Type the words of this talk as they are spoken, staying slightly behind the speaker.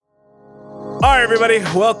All right, everybody,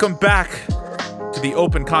 welcome back to the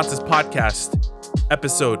Open Contest Podcast,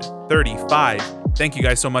 episode 35. Thank you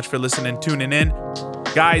guys so much for listening, tuning in.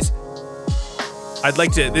 Guys, I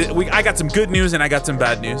got some good news and I got some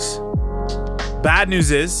bad news. Bad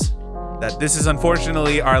news is that this is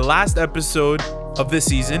unfortunately our last episode of this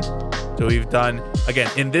season. So we've done,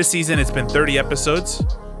 again, in this season, it's been 30 episodes,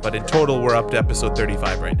 but in total, we're up to episode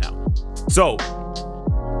 35 right now. So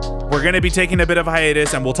we're going to be taking a bit of a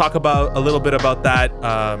hiatus, and we'll talk about a little bit about that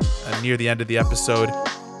near the end of the episode.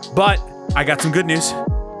 But I got some good news.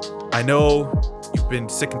 I know you've been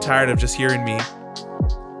sick and tired of just hearing me.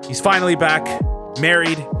 He's finally back,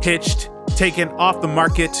 married, hitched, taken off the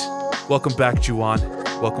market. Welcome back, Juwan.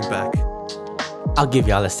 Welcome back. I'll give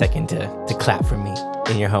y'all a second to clap for me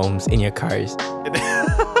in your homes, in your cars.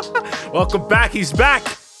 Welcome back. He's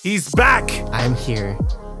back. He's back. I'm here.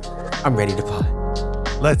 I'm ready to pod.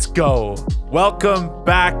 Let's go. Welcome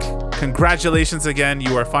back. Congratulations again.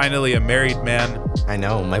 You are finally a married man. I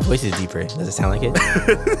know. My voice is deeper. Does it sound like it?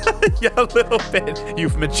 Yeah, a little bit.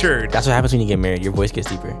 You've matured. That's what happens when you get married. Your voice gets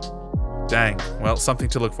deeper. Dang. Well, something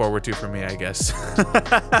to look forward to for me, I guess.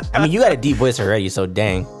 I mean, you got a deep voice already, so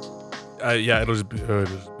dang. Yeah, it'll just be like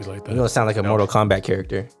that. You're gonna sound like a Mortal Kombat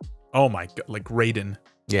character. Oh my god, like Raiden.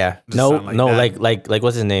 Yeah. Just No, like like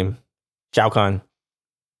what's his name? Shao Kahn.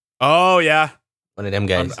 Oh yeah. One of them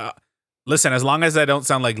guys. Listen, as long as I don't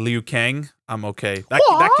sound like Liu Kang, I'm okay.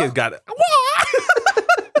 That kid got it.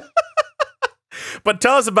 But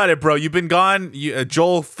tell us about it, bro. You've been gone.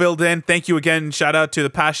 Joel filled in. Thank you again. Shout out to the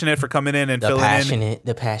Passionate for coming in and filling in.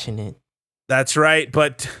 The passionate. That's right.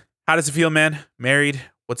 But how does it feel, man? Married?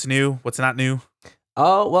 What's new? What's not new?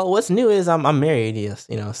 Oh, well, what's new is I'm married, yes,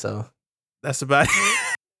 so. That's about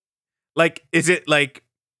it. Like, is it like,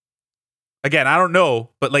 again, I don't know,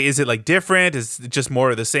 but like, is it like different? Is it just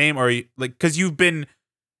more of the same? Or like, because you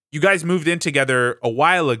guys moved in together a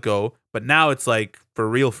while ago, but now it's like for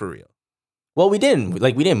real. Well, we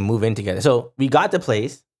didn't move in together. So we got the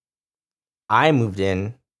place. I moved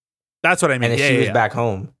in. That's what I mean. And then she was back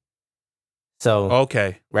home. So.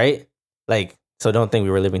 Okay. Right? Like, so don't think we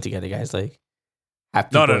were living together, guys. Like, have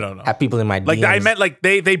people, no. Have people in my DMs. Like, I meant like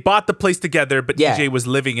they bought the place together, but yeah. EJ was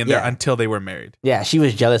living in there until they were married. Yeah, she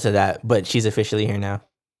was jealous of that, but she's officially here now.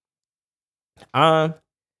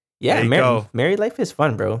 Yeah, married life is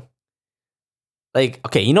fun, bro. Like,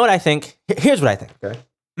 okay, you know what I think? Here's what I think,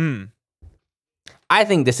 okay? I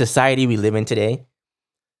think the society we live in today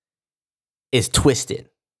is twisted.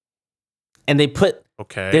 And they put...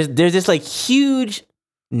 Okay. There's this, like, huge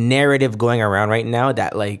narrative going around right now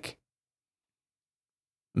that, like,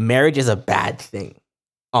 marriage is a bad thing,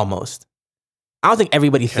 almost. I don't think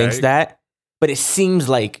everybody thinks that, but it seems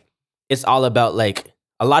like it's all about, like,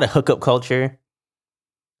 a lot of hookup culture,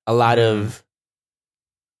 a lot of,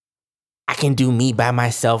 I can do me by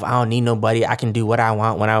myself, I don't need nobody, I can do what I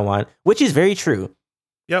want when I want, which is very true.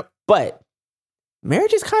 Yep. But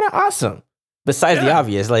marriage is kind of awesome. Besides the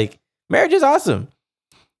obvious, like, marriage is awesome.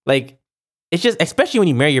 Like, it's just, especially when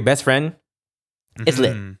you marry your best friend, it's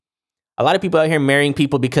lit. A lot of people out here marrying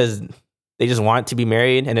people because they just want to be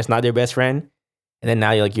married and it's not their best friend. And then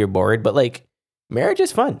now you're bored. But like, marriage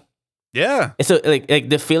is fun. Yeah. And so like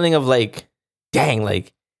the feeling of like, dang,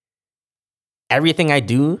 like everything I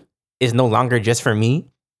do is no longer just for me.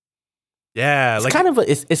 Yeah.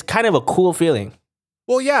 It's kind of a cool feeling.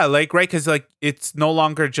 Well, yeah, like, right, because like it's no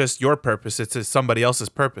longer just your purpose; it's somebody else's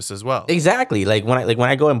purpose as well. Exactly. Like when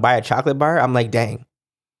I go and buy a chocolate bar, I'm like, dang,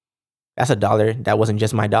 that's $1. That wasn't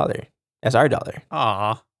just my dollar. That's our dollar.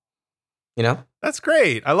 Aw. You know? That's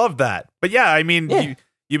great. I love that. But yeah, I mean,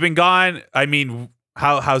 you've been gone. I mean,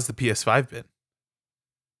 how's the PS5 been?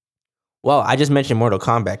 Well, I just mentioned Mortal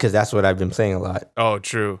Kombat because that's what I've been playing a lot. Oh,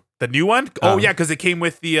 true. The new one? Oh, yeah, because it came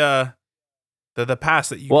with the pass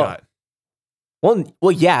that you got.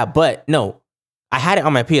 Well, yeah, but no. I had it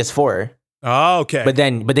on my PS4. Oh, okay. But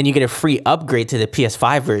then you get a free upgrade to the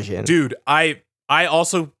PS5 version. Dude, I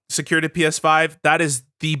also secured a PS5. That is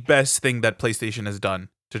the best thing that PlayStation has done,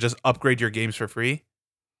 to just upgrade your games for free.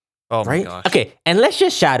 Oh my gosh. Okay, and let's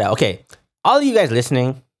just shout out. Okay, all of you guys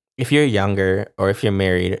listening, if you're younger or if you're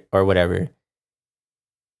married or whatever,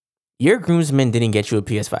 your groomsmen didn't get you a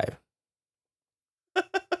PS5.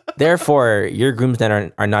 Therefore, your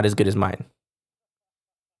groomsmen are not as good as mine.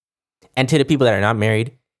 And to the people that are not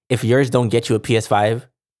married, if yours don't get you a PS5,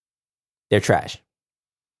 they're trash.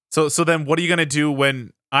 So then what are you going to do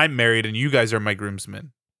when I'm married and you guys are my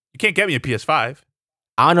groomsmen? You can't get me a PS5.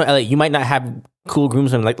 I don't know, Elliot, you might not have cool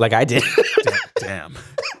groomsmen like I did. Damn.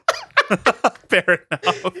 Fair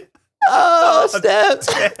enough. Oh, snap.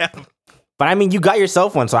 Damn. But I mean, you got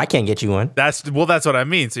yourself one, so I can't get you one. That's what I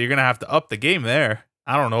mean. So you're gonna have to up the game there.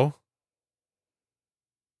 I don't know.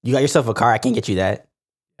 You got yourself a car. I can't get you that.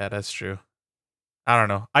 Yeah, that's true. I don't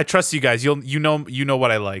know. I trust you guys. You know what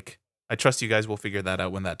I like. I trust you guys will figure that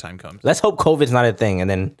out when that time comes. Let's hope COVID's not a thing, and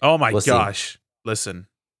then oh my we'll gosh, listen.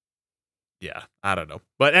 Yeah, I don't know.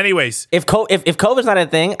 But anyways, if COVID's not a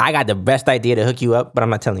thing, I got the best idea to hook you up, but I'm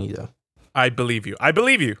not telling you though. I believe you.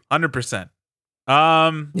 100%.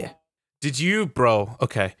 Yeah. Did you, bro?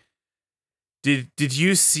 Okay. Did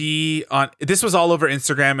you see on this was all over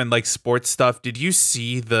Instagram and like sports stuff? Did you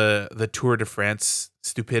see the Tour de France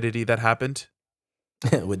stupidity that happened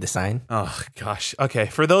with the sign? Oh gosh. Okay.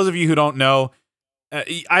 For those of you who don't know,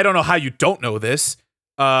 I don't know how you don't know this.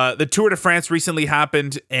 The Tour de France recently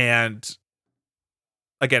happened, and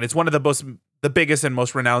again, it's one of the biggest and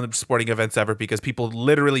most renowned sporting events ever because people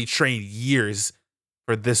literally train years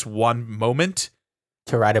for this one moment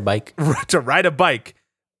to ride a bike.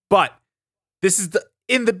 But this is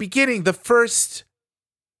in the beginning, the first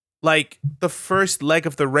leg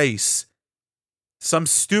of the race. Some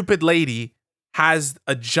stupid lady has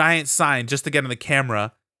a giant sign just to get in the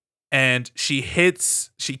camera, and she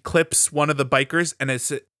clips one of the bikers, and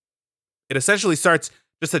it essentially starts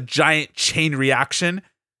just a giant chain reaction.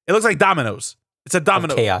 It looks like dominoes. It's a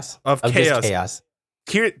domino of chaos.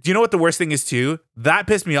 Here, do you know what the worst thing is too? That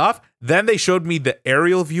pissed me off. Then they showed me the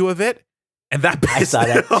aerial view of it, and that pissed I saw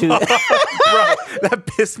that too. Bro, that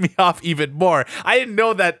pissed me off even more. I didn't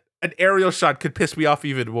know that an aerial shot could piss me off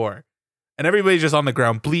even more. And everybody's just on the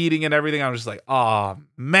ground bleeding and everything. I was just like, oh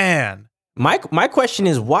man. My question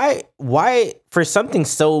is why for something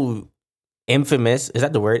so infamous, is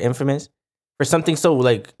that the word, infamous? For something so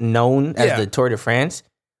like known as the Tour de France,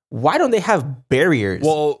 why don't they have barriers?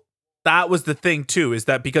 Well, that was the thing too, is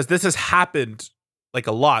that because this has happened like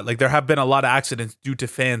a lot, like there have been a lot of accidents due to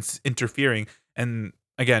fans interfering. And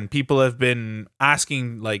again, people have been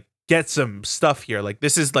asking like, get some stuff here. Like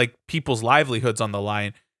this is like people's livelihoods on the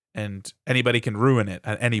line, and anybody can ruin it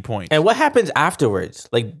at any point. And what happens afterwards?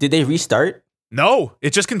 Like, did they restart? No,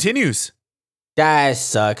 it just continues. That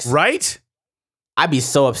sucks. Right? I'd be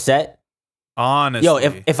so upset. Honestly. Yo,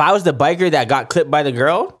 if I was the biker that got clipped by the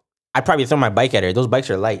girl, I'd probably throw my bike at her. Those bikes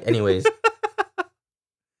are light anyways.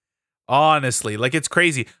 Honestly, like it's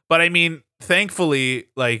crazy. But I mean, thankfully,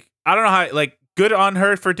 like, I don't know how, like, good on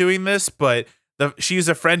her for doing this, but she's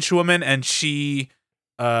a French woman, and she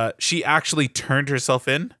actually turned herself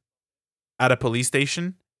in at a police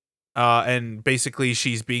station. And basically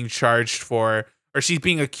she's being charged for, or she's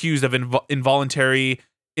being accused of involuntarily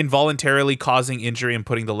causing injury and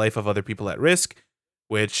putting the life of other people at risk,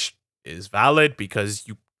 which is valid because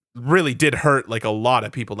you really did hurt like a lot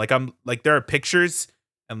of people. Like there are pictures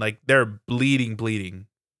and like they're bleeding.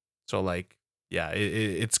 So like, yeah,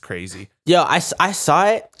 it's crazy. Yo, I saw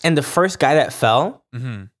it, and the first guy that fell,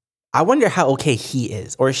 Mm-hmm. I wonder how okay he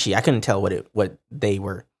is or she. I couldn't tell what they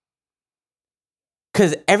were.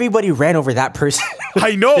 Because everybody ran over that person.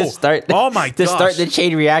 I know. Oh my gosh. To start the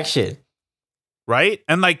chain reaction. Right?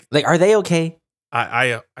 And like, are they okay?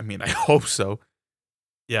 I mean, I hope so.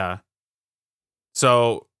 Yeah.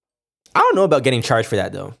 So I don't know about getting charged for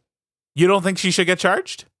that though. You don't think she should get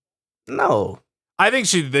charged? No. I think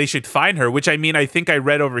they should fine her, which I mean, I think I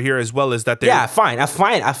read over here as well, is that fine.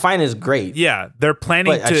 A fine is great. Yeah. They're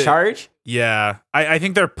planning to a charge? Yeah. I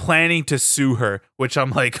think they're planning to sue her, which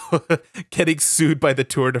I'm like, getting sued by the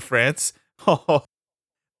Tour de France. Oh,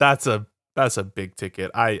 that's a big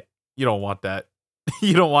ticket. You don't want that.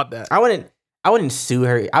 You don't want that. I wouldn't sue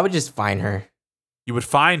her. I would just fine her. You would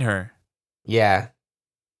fine her? Yeah.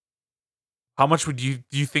 How much do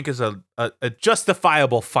you think is a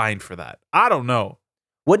justifiable fine for that? I don't know.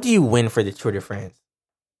 What do you win for the Tour de France?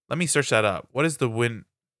 Let me search that up. What is the win?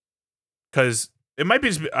 Because it might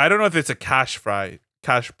be I don't know if it's a cash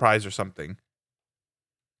prize or something.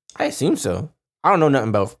 I assume so. I don't know nothing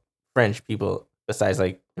about French people besides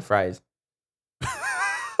like the fries.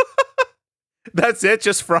 That's it?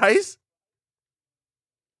 Just fries?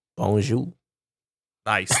 Bonjour.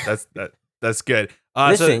 Nice. That's good.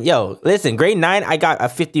 Listen, grade 9, I got a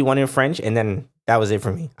 51 in French, and then that was it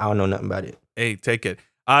for me. I don't know nothing about it. Hey, take it.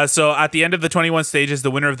 So at the end of the 21 stages,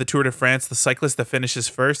 the winner of the Tour de France, the cyclist that finishes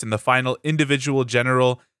first in the final individual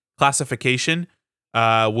general classification,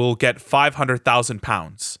 will get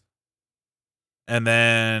 £500,000. And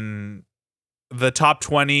then the top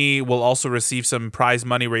 20 will also receive some prize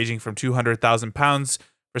money ranging from £200,000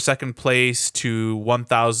 for second place to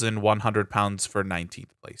 £1,100 for 19th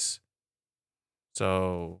place.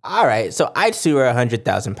 So, all right. So I'd sue her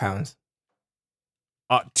 £100,000.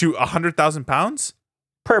 To £100,000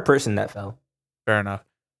 per person that fell. Fair enough.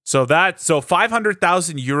 So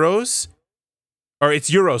 500,000 euros, or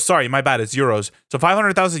it's euros. Sorry, my bad. It's euros. So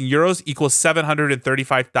 500,000 euros equals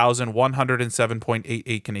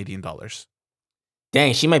 735,107.88 Canadian dollars.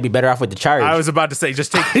 Dang, she might be better off with the charge. I was about to say,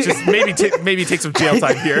 maybe take some jail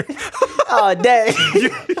time here. Oh, dang.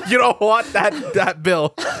 You don't want that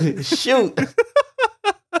bill. Shoot.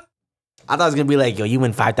 I thought it was gonna be like, yo, you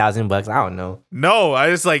win $5,000. I don't know. No, I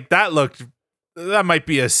was like, that might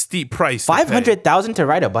be a steep price. 500,000 to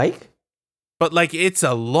ride a bike? But like, it's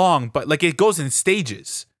but like, it goes in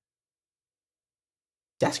stages.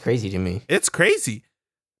 That's crazy to me. It's crazy.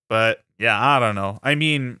 But yeah, I don't know. I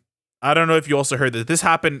mean, I don't know if you also heard that this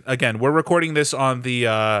happened again. We're recording this on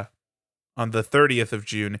the 30th of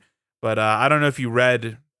June, but I don't know if you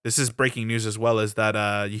read. This is breaking news as well. Is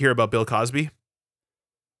that you hear about Bill Cosby?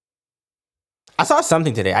 I saw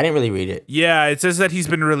something today. I didn't really read it. Yeah, it says that he's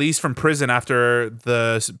been released from prison after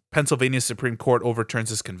the Pennsylvania Supreme Court overturns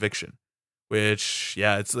his conviction. Which,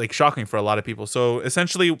 yeah, it's like shocking for a lot of people. So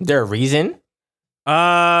essentially, there a reason?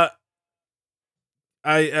 I'm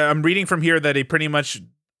reading from here that he pretty much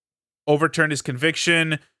overturned his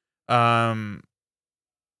conviction. The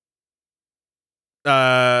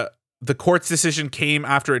court's decision came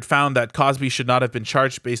after it found that Cosby should not have been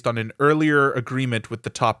charged based on an earlier agreement with the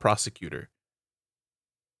top prosecutor.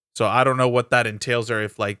 So I don't know what that entails, or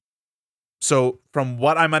if like, so from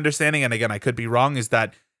what I'm understanding, and again, I could be wrong, is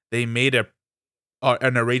that they made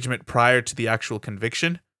an arrangement prior to the actual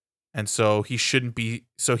conviction. And so he shouldn't be,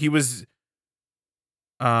 so he was,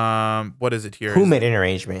 what is it here? Who made an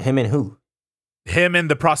arrangement? Him and who? Him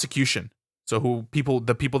and the prosecution. So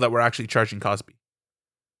the people that were actually charging Cosby.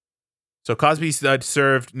 So Cosby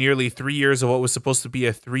served nearly 3 years of what was supposed to be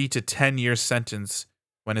a 3 to 10 year sentence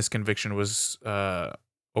when his conviction was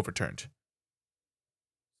overturned.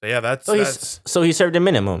 So yeah, so he served a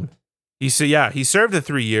minimum. He served the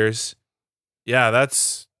 3 years. Yeah,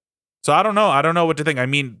 so I don't know what to think. I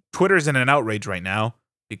mean, Twitter's in an outrage right now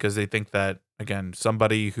because they think that, again,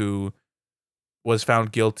 somebody who was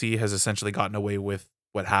found guilty has essentially gotten away with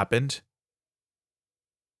what happened.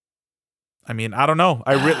 I mean, I don't know.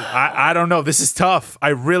 I don't know. This is tough. I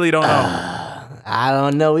really don't know. I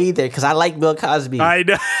don't know either because I like Bill Cosby. I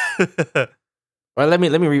know. Or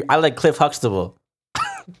I like Cliff Huxtable.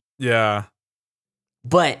 Yeah.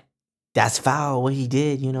 But that's foul what he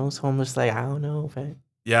did, so I'm just like, I don't know, man.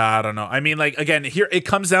 Yeah, I don't know. I mean, like, again, here it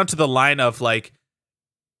comes down to the line of like,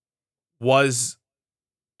 was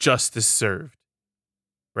justice served?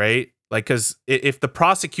 Right? Like, because if the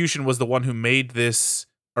prosecution was the one who made this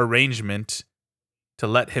arrangement to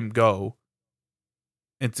let him go,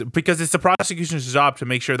 it's because it's the prosecution's job to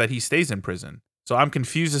make sure that he stays in prison. So I'm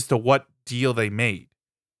confused as to what deal they made.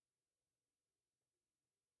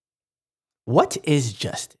 What is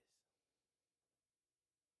justice?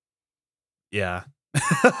 Yeah.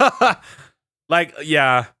 Like,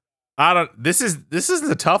 yeah. This is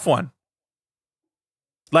a tough one.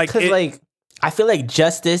 Like, I feel like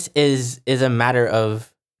justice is a matter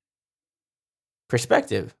of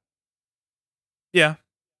perspective. Yeah.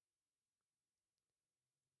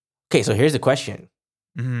 Okay, so here's the question.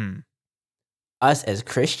 Mm-hmm. Us as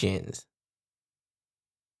Christians,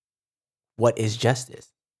 what is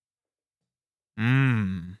justice?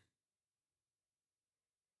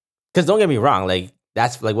 Because don't get me wrong, like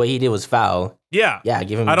that's like what he did was foul. Yeah,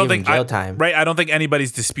 give him jail time. Right, I don't think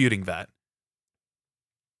anybody's disputing that.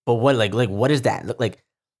 But what what does that look like?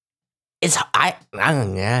 It's I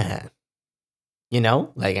don't know.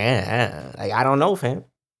 Like I don't know, fam.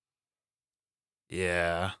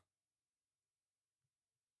 Yeah,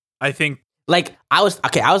 I think I was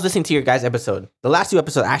listening to your guys' episode. The last 2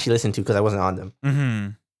 episodes I actually listened to because I wasn't on them. Mm-hmm.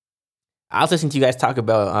 I was listening to you guys talk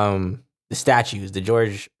about the statues, the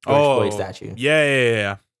George Floyd statue.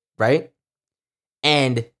 Yeah. Right?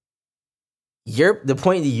 And the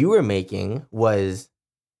point that you were making was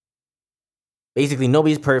basically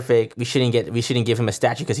nobody's perfect. We shouldn't give him a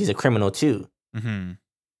statue because he's a criminal too. Mm-hmm. And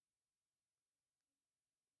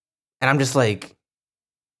I'm just like,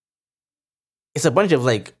 it's a bunch of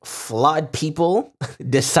like flawed people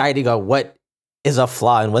deciding on what is a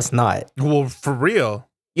flaw and what's not. Well, for real.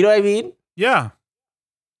 You know what I mean? Yeah.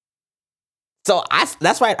 So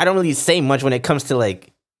that's why I don't really say much when it comes to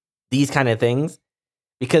like these kind of things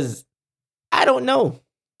because I don't know.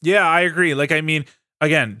 Yeah, I agree. Like, I mean,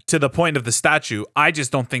 again, to the point of the statue, I just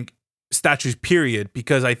don't think statues, period,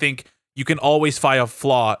 because I think you can always find a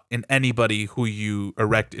flaw in anybody who you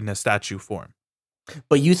erect in a statue form.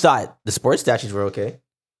 But you thought the sports statues were okay?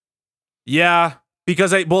 Yeah,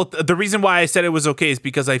 because the reason why I said it was okay is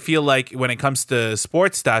because I feel like when it comes to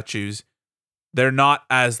sports statues, they're not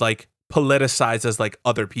as like politicized as like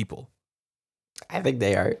other people. I think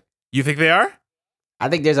they are. You think they are? I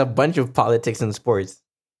think there's a bunch of politics in sports.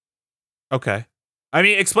 Okay. I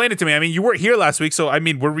mean, explain it to me. I mean, you weren't here last week, so I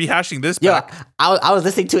mean, we're rehashing this Yeah, back. I was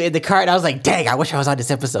listening to it in the car and I was like, dang, I wish I was on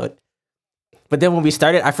this episode. But then when we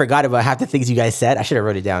started, I forgot about half the things you guys said. I should have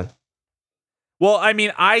wrote it down. Well, I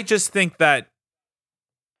mean, I just think that,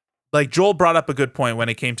 like, Joel brought up a good point when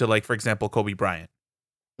it came to, like, for example, Kobe Bryant.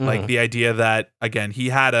 Like, the idea that, again, he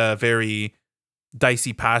had a very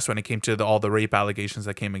dicey past when it came to all the rape allegations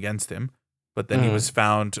that came against him. But then he was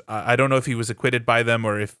found, I don't know if he was acquitted by them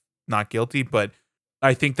or if not guilty, but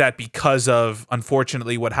I think that because of,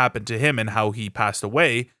 unfortunately, what happened to him and how he passed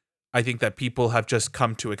away, I think that people have just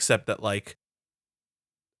come to accept that, like,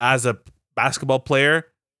 as a basketball player,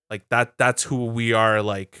 like that's who we are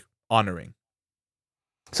like honoring.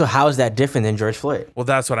 So how is that different than George Floyd? Well,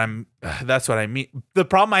 that's what I mean. The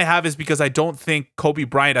problem I have is because I don't think Kobe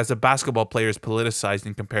Bryant as a basketball player is politicized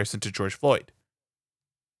in comparison to George Floyd.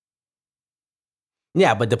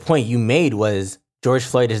 Yeah, but the point you made was George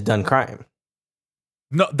Floyd has done crime.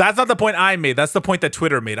 No, that's not the point I made. That's the point that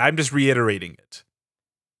Twitter made. I'm just reiterating it.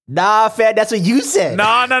 Nah, fam, that's what you said. No.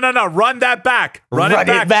 Run that back. Run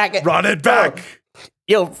it back. Run it back.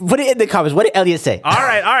 Yo, put it in the comments. What did Elliot say? All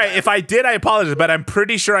right. If I did, I apologize. But I'm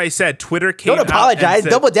pretty sure I said Twitter came Don't apologize.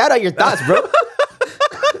 Double down on your thoughts, bro.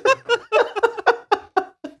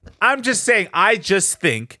 I'm just saying, I just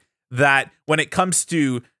think that when it comes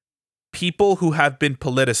to people who have been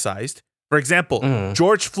politicized, for example,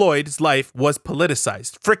 George Floyd's life was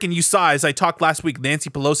politicized. Frickin' you saw, as I talked last week, Nancy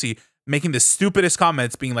Pelosi making the stupidest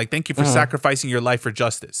comments being like, thank you for sacrificing your life for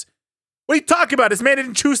justice. What are you talking about? This man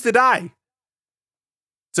didn't choose to die.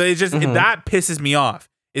 So it just, that pisses me off,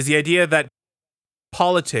 is the idea that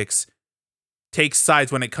politics takes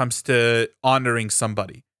sides when it comes to honoring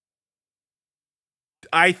somebody.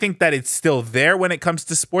 I think that it's still there when it comes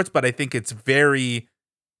to sports, but I think it's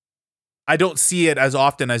I don't see it as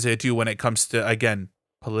often as I do when it comes to, again,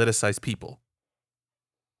 politicized people.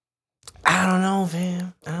 I don't know,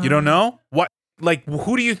 fam. You don't know? What? Like,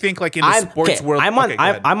 who do you think, like, in the sports world?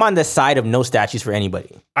 I'm on the side of no statues for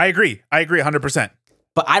anybody. I agree 100%.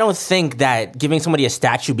 But I don't think that giving somebody a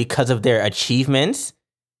statue because of their achievements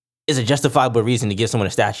is a justifiable reason to give someone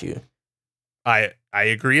a statue. I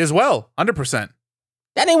agree as well, 100%.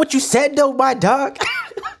 That ain't what you said, though, my dog.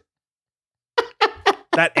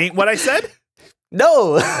 That ain't what I said?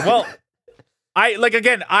 No. Well, I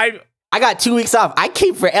got 2 weeks off. I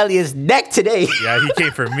came for Elliot's neck today. Yeah, he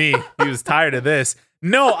came for me. He was tired of this.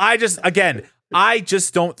 No, I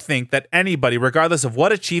just don't think that anybody, regardless of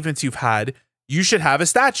what achievements you've had, you should have a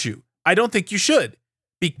statue. I don't think you should,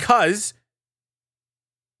 because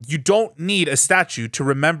you don't need a statue to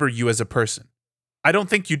remember you as a person. I don't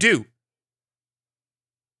think you do.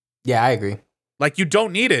 Yeah, I agree. Like, you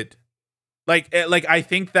don't need it. Like I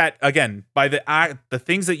think that, again, by the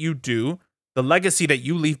things that you do, the legacy that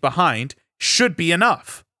you leave behind should be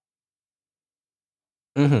enough.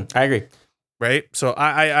 I agree. Right? So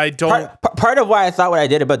I don't... Part of why I thought what I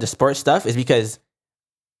did about the sports stuff is because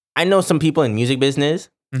I know some people in music business,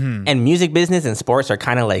 and music business and sports are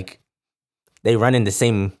kind of like, they run in the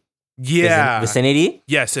same vicinity.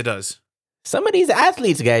 Yes, it does. Some of these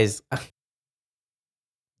athletes, guys,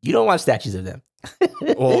 you don't want statues of them.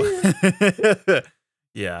 Well,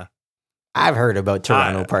 yeah. I've heard about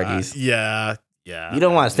Toronto parties. Yeah. You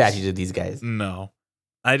don't want statues of these guys. No.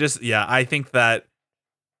 I think that,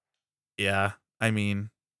 I mean,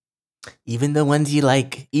 even the ones you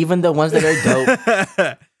like, even the ones that are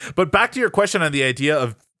dope. But back to your question on the idea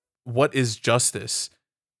of what is justice.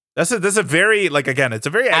 That's a very, like, again, it's a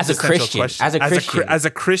very existential question. As a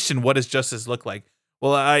Christian, what does justice look like?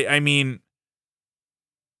 Well, I mean,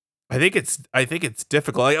 I think it's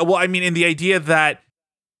difficult. Well, I mean, in the idea that,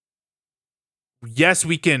 yes,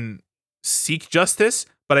 we can seek justice,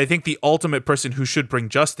 but I think the ultimate person who should bring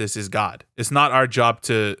justice is God. It's not our job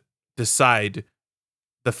to decide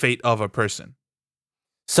the fate of a person.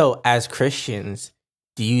 So, as Christians,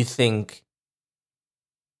 do you think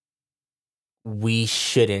we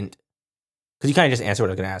shouldn't? Because you kind of just answered what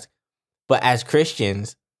I was going to ask. But as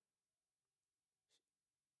Christians,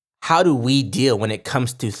 how do we deal when it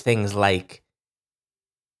comes to things like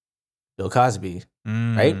Bill Cosby,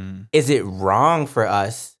 right? Is it wrong for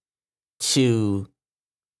us to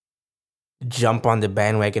jump on the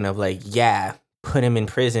bandwagon of like, yeah, put him in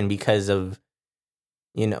prison because of,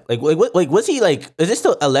 you know, like was he like, is it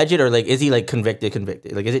still alleged or like, is he like convicted?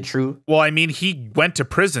 Like, is it true? Well, I mean, he went to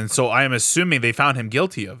prison, so I am assuming they found him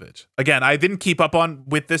guilty of it. Again, I didn't keep up on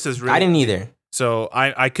with this as really. I didn't either. So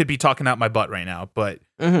I could be talking out my butt right now, but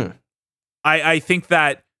I think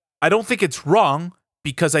that I don't think it's wrong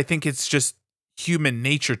because I think it's just human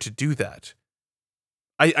nature to do that.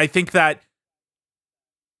 I think that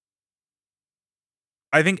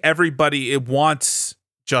everybody wants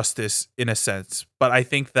justice in a sense, but I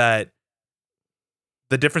think that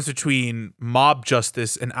the difference between mob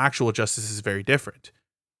justice and actual justice is very different.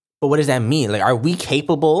 But what does that mean? Like, are we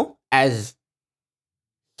capable as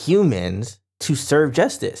humans to serve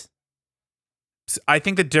justice? I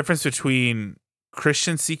think the difference between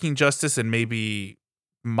Christians seeking justice and maybe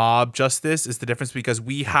mob justice is the difference because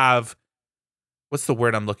we have, what's the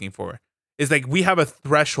word I'm looking for? Is like we have a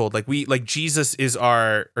threshold. Like Jesus is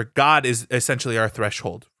or God is essentially our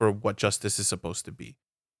threshold for what justice is supposed to be.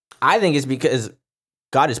 I think it's because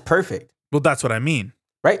God is perfect. Well, that's what I mean.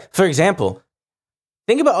 Right? For example,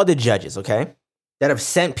 think about all the judges, okay? That have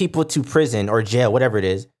sent people to prison or jail, whatever it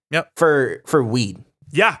is, Yep. for weed.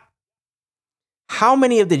 Yeah. How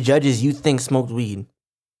many of the judges you think smoked weed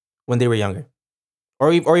when they were younger?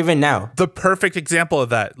 Or even now? The perfect example of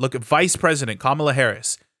that. Look at Vice President Kamala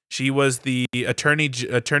Harris. She was the attorney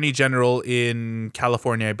general in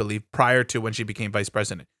California, I believe, prior to when she became vice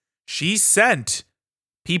president. She sent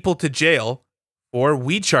people to jail for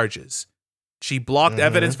weed charges. She blocked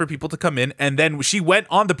evidence for people to come in, and then she went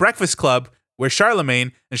on the Breakfast Club where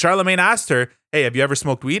Charlemagne asked her, "Hey, have you ever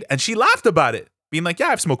smoked weed?" And she laughed about it, being like, "Yeah,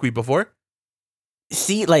 I've smoked weed before."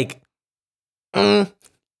 See, like,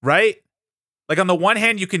 right? Like on the one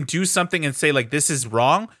hand, you can do something and say like this is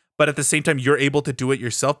wrong, but at the same time, you're able to do it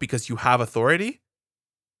yourself because you have authority.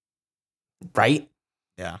 Right?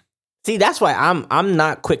 Yeah. See, that's why I'm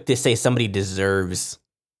not quick to say somebody deserves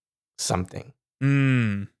something.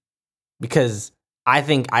 Because I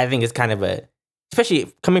think it's kind of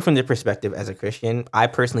especially coming from the perspective as a Christian, I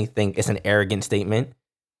personally think it's an arrogant statement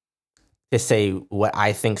to say what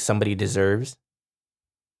I think somebody deserves.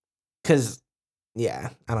 Because, yeah,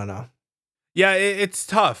 I don't know. Yeah, it's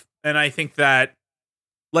tough. And I think that,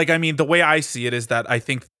 like, I mean, the way I see it is that I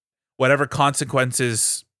think whatever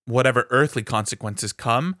earthly consequences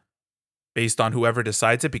come based on whoever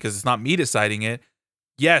decides it, because it's not me deciding it,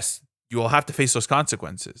 yes, you will have to face those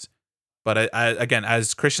consequences. But again,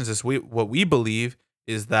 as Christians, what we believe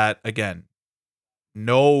is that, again,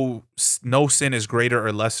 no sin is greater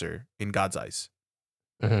or lesser in God's eyes.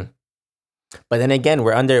 Mm-hmm. But then again,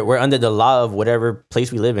 we're under the law of whatever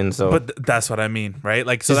place we live in. So, but that's what I mean, right?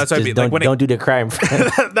 Like, so that's what I mean. Don't do the crime.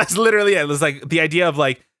 That's literally it. It's like the idea of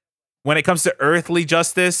like when it comes to earthly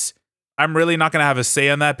justice, I'm really not gonna have a say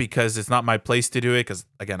on that because it's not my place to do it. Because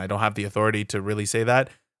again, I don't have the authority to really say that.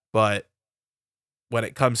 But when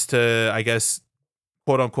it comes to, I guess,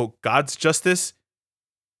 quote unquote, God's justice,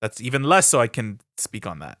 that's even less so I can speak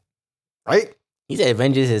on that. Right? He said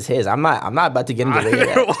vengeance is his. I'm not about to get into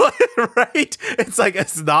that. Right? It's like,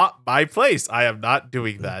 it's not my place. I am not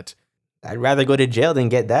doing that. I'd rather go to jail than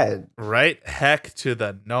get that. Right? Heck to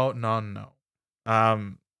the no.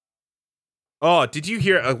 Oh, did you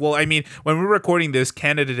hear? Well, I mean, when we're recording this,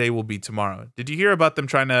 Canada Day will be tomorrow. Did you hear about them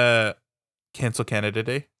trying to cancel Canada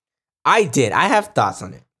Day? I did. I have thoughts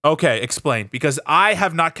on it. Okay, explain. Because I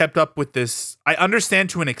have not kept up with this. I understand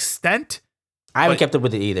to an extent. I haven't kept up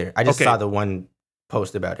with it either. I just saw the one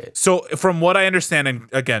post about it. So from what I understand, and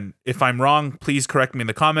again, if I'm wrong, please correct me in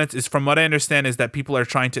the comments, is from what I understand is that people are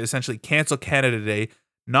trying to essentially cancel Canada Day,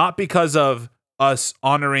 not because of us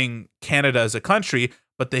honoring Canada as a country,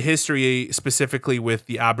 but the history specifically with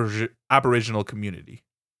the Aboriginal community.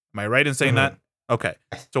 Am I right in saying that? Okay.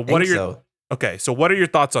 So what are your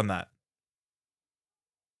thoughts on that?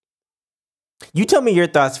 You tell me your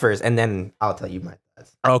thoughts first, and then I'll tell you my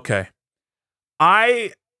thoughts. Okay.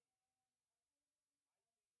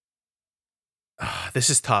 This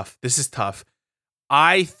is tough.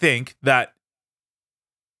 I think that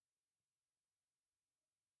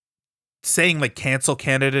saying like cancel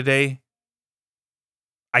Canada Day,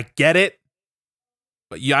 I get it,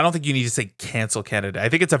 but I don't think you need to say cancel Canada. I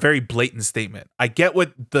think it's a very blatant statement. I get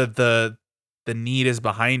what the need is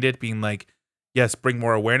behind it, being like, yes, bring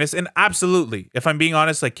more awareness. And absolutely, if I'm being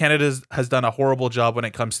honest, like Canada has done a horrible job when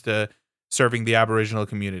it comes to serving the Aboriginal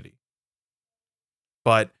community.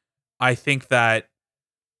 But I think that,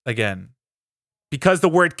 again, because the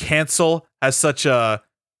word cancel has such a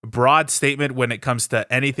broad statement when it comes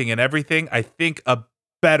to anything and everything, I think a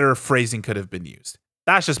better phrasing could have been used.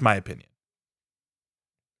 That's just my opinion.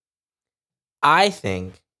 I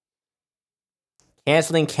think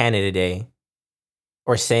canceling Canada Day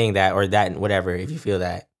or saying that or that, whatever, if you feel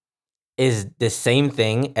that, is the same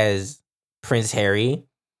thing as Prince Harry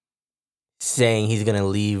saying he's going to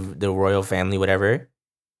leave the royal family, whatever,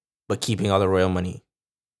 but keeping all the royal money.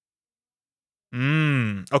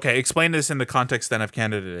 Okay, explain this in the context then of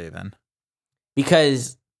Canada Day then.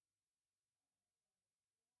 Because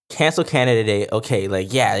cancel Canada Day, okay,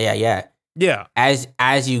 like yeah. Yeah.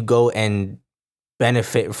 As you go and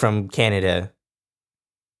benefit from Canada.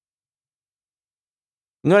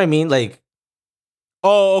 You know what I mean? Like,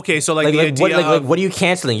 oh, okay. So like the idea like what are you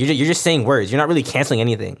canceling? You're just saying words. You're not really canceling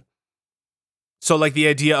anything. So like the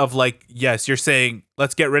idea of like, yes, you're saying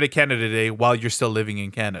let's get rid of Canada Day while you're still living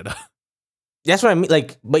in Canada. That's what I mean.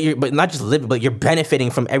 Like, but not just living, but you're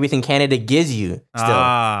benefiting from everything Canada gives you still.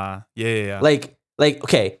 Yeah. Like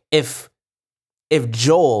okay, if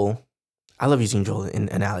Joel, I love using Joel in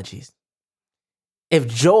analogies. If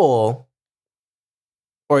Joel,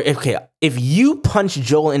 or if you punch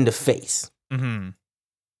Joel in the face,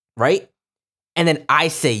 right? And then I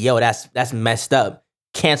say, yo, that's messed up.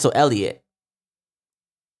 Cancel Elliot.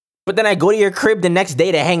 But then I go to your crib the next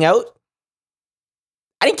day to hang out.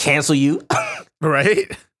 I didn't cancel you.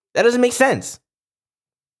 Right? That doesn't make sense.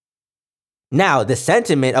 Now, the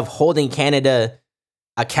sentiment of holding Canada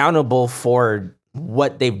accountable for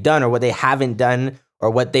what they've done or what they haven't done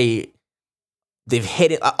or what they've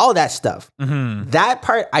hit, all that stuff. That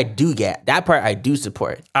part I do get. That part I do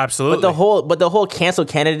support. Absolutely. But the whole cancel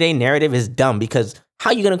Canada Day narrative is dumb because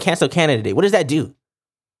how are you going to cancel Canada Day? What does that do?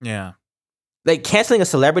 Yeah. Like, canceling a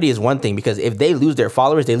celebrity is one thing because if they lose their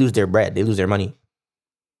followers, they lose their bread, they lose their money.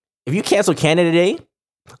 If you cancel Canada Day,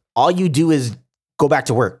 all you do is go back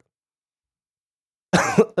to work.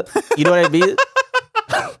 You know what I mean?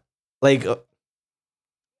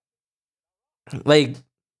 like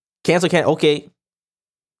cancel Canada. Okay,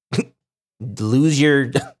 lose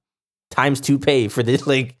your times 2 pay for this.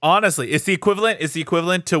 Like, honestly, it's the equivalent. It's the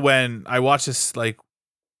equivalent to when I watch this, like,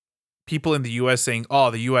 people in the U.S. saying,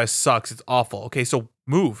 "Oh, the U.S. sucks. It's awful." Okay, so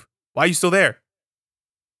move. Why are you still there?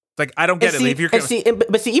 It's like, I don't get it. Like, if you're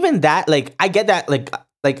but even that, like, I get that. Like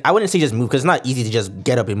I wouldn't say just move because it's not easy to just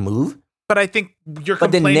get up and move. But I think you're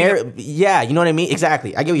complaining. Yeah, you know what I mean?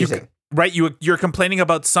 Exactly. I get what you're saying. Right, you're complaining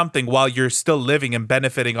about something while you're still living and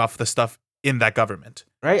benefiting off the stuff in that government.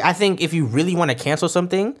 Right? I think if you really want to cancel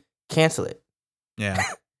something, cancel it. Yeah.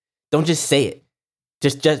 Don't just say it.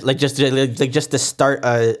 Just to start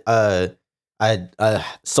a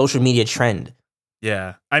social media trend.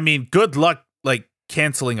 Yeah. I mean, good luck like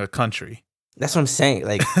canceling a country. That's what I'm saying.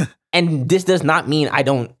 Like, and this does not mean I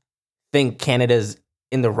don't think Canada's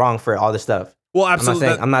in the wrong for all this stuff. Well, absolutely.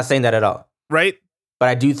 I'm not saying that at all. Right? But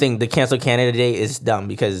I do think the cancel Canada Day is dumb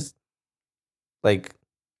because, like,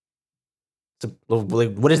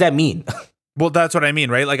 what does that mean? Well, that's what I mean,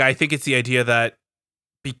 right? Like, I think it's the idea that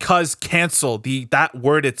because cancel, that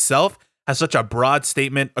word itself has such a broad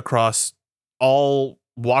statement across all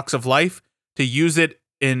walks of life, to use it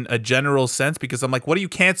in a general sense, because I'm like, what are you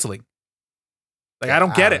canceling? Like, I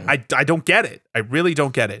don't get it. I don't get it. I really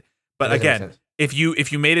don't get it. But again, if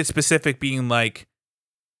you made it specific, being like,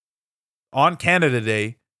 on Canada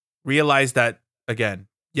Day, realize that, again,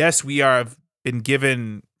 yes, we have been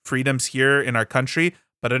given freedoms here in our country,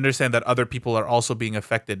 but understand that other people are also being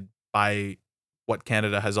affected by what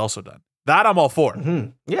Canada has also done. That I'm all for.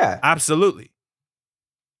 Mm-hmm. Yeah. Absolutely.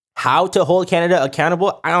 How to hold Canada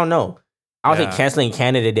accountable? I don't know. I don't think canceling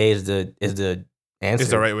Canada Day is the answer. It's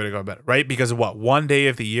the right way to go about it, right? Because of what? One day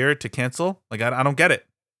of the year to cancel? Like, I don't get it.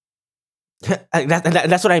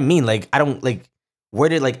 That's what I mean. Like, I don't, like, where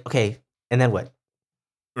did, like, okay, and then what?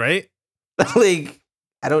 Right? Like,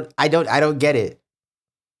 I don't get it.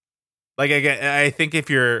 Like, again, I think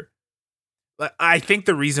I think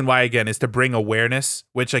the reason why, again, is to bring awareness,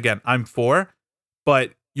 which, again, I'm for,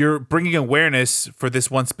 but you're bringing awareness for this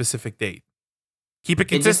one specific date. Keep it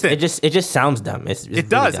consistent. It just sounds dumb. It really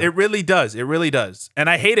does. Dumb. It really does. It really does. And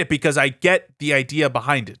I hate it because I get the idea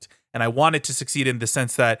behind it. And I want it to succeed in the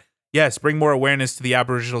sense that, yes, bring more awareness to the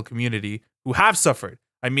Aboriginal community who have suffered.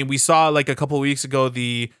 I mean, we saw, like, a couple of weeks ago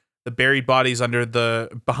the buried bodies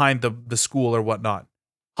behind the school or whatnot.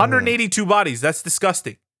 182 bodies. That's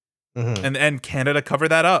disgusting. Mm-hmm. And Canada covered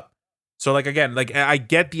that up. So, like, again, like, I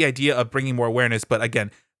get the idea of bringing more awareness, but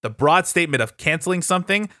again, the broad statement of canceling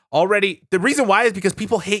something already, the reason why is because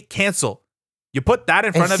people hate cancel. You put that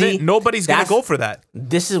in front of it, nobody's going to go for that.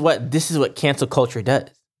 This is what cancel culture does.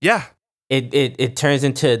 Yeah. It turns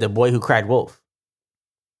into the boy who cried wolf.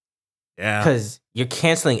 Yeah. Because you're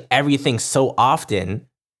canceling everything so often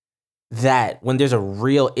that when there's a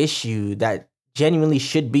real issue that genuinely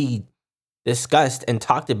should be discussed and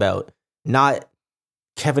talked about, not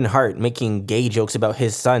Kevin Hart making gay jokes about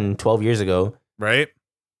his son 12 years ago. Right.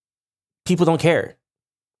 People don't care.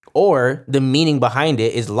 Or the meaning behind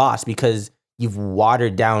it is lost because you've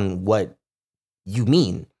watered down what you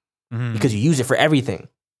mean because you use it for everything.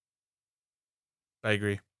 I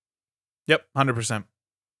agree. Yep, 100%.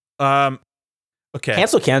 Okay.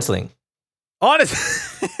 Canceling.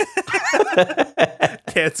 Honest.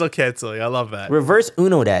 Canceling. I love that. Reverse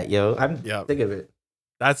Uno that, yo. I'm sick of it.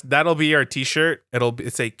 That'll be our t-shirt. It'll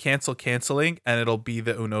say canceling, and it'll be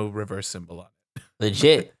the Uno reverse symbol on it.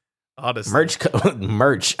 Legit. Honestly.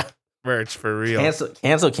 Merch for real.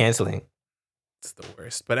 Canceling. It's the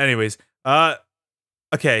worst. But anyways,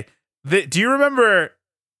 okay. Do you remember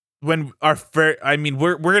when we're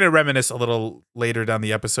going to reminisce a little later down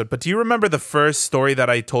the episode, but do you remember the first story that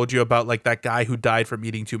I told you about, like that guy who died from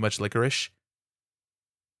eating too much licorice?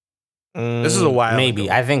 This is a while maybe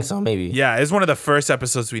ago. I think so. Maybe. Yeah, it's one of the first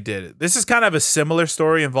episodes we did. This is kind of a similar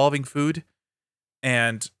story involving food.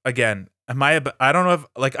 And again, I don't know if,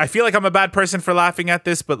 like, I feel like I'm a bad person for laughing at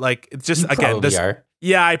this, but like, it's just, again,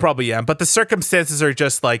 yeah, I probably am. But the circumstances are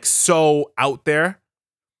just like so out there.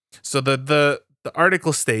 So the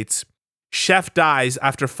article states, chef dies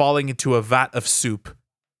after falling into a vat of soup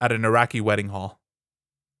at an Iraqi wedding hall.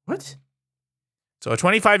 What? So a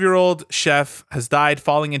 25-year-old chef has died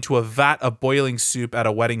falling into a vat of boiling soup at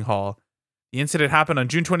a wedding hall. The incident happened on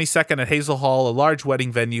June 22nd at Hazel Hall, a large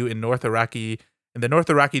wedding venue in the North Iraqi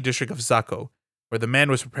district of Zakho, where the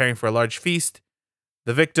man was preparing for a large feast.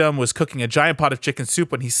 The victim was cooking a giant pot of chicken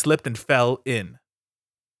soup when he slipped and fell in.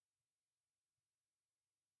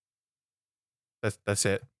 That's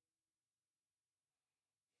it.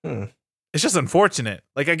 It's just unfortunate.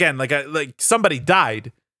 Like, again, like somebody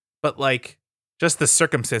died, but like just the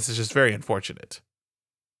circumstance is just very unfortunate.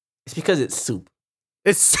 It's because it's soup.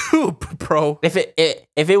 It's soup, bro. If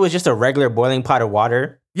it was just a regular boiling pot of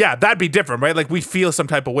water, yeah, that'd be different, right? Like, we feel some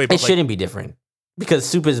type of way. But it shouldn't be different because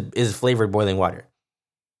soup is flavored boiling water.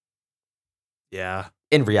 Yeah.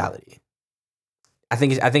 In reality, I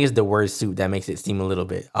think it's the word soup that makes it seem a little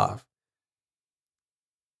bit off.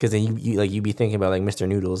 Because then you be thinking about like Mr.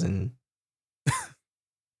 Noodles and.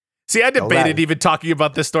 See, I debated even talking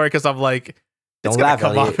about this story because I'm like, don't laugh,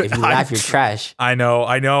 Elliot. If you laugh, you're trash. I know.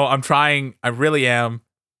 I'm trying. I really am.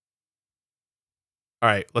 All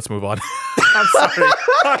right, let's move on. I'm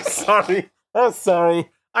sorry.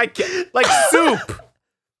 I can't. Like,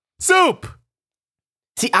 soup.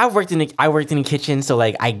 See, I worked in the kitchen, so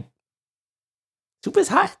like soup is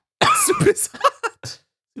hot.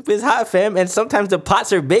 Soup is hot, fam, and sometimes the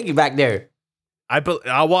pots are big back there.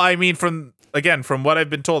 I mean, from what I've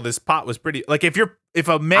been told, this pot was pretty. Like, if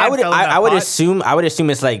a man, I would assume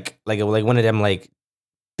it's like one of them like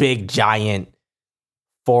big giant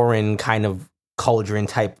foreign kind of cauldron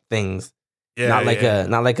type things. Yeah,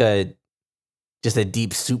 not like a just a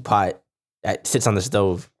deep soup pot that sits on the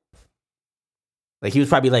stove. Like, he was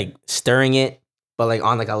probably like stirring it, but like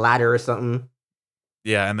on like a ladder or something.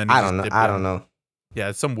 Yeah, and then I don't know. Yeah,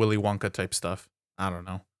 it's some Willy Wonka type stuff. I don't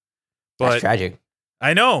know. But that's tragic.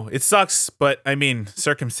 I know, it sucks, but I mean,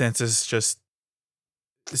 circumstances just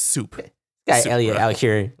soup. Guy Elliot out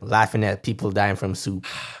here laughing at people dying from soup.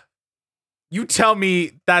 You tell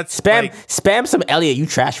me that's spam some Elliot, you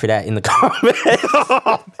trash for that in the comments.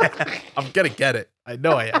 Oh, man. I'm gonna get it. I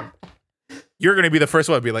know I am. You're gonna be the first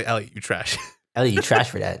one to be like, Elliot, you trash. Elliot, you trash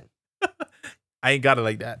for that. I ain't got it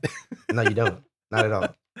like that. No, you don't. Not at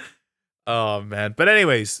all. Oh, man. But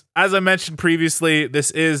anyways, as I mentioned previously,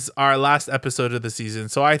 this is our last episode of the season.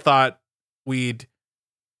 So I thought we'd,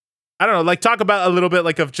 I don't know, like talk about a little bit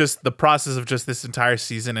like of just the process of just this entire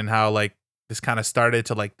season and how like this kind of started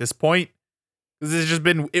to like this point. Because it's just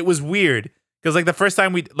been, it was weird. Because like the first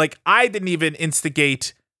time I didn't even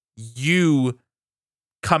instigate you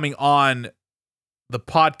coming on the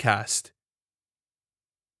podcast.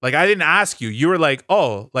 Like, I didn't ask you. You were like,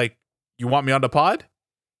 oh, like, you want me on the pod?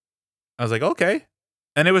 I was like, okay.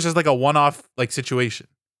 And it was just like a one-off like situation.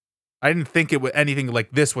 I didn't think anything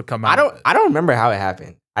like this would come out. I don't remember how it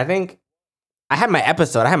happened. I think I had my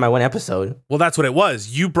one episode. Well, that's what it was.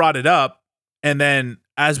 You brought it up, and then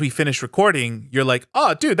as we finished recording, you're like,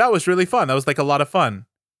 oh, dude, that was really fun. That was like a lot of fun.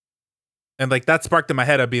 And like that sparked in my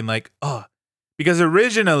head of being like, oh, because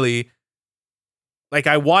originally, like,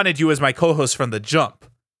 I wanted you as my co-host from the jump.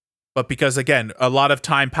 But because, again, a lot of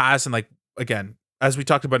time passed, and like, again, as we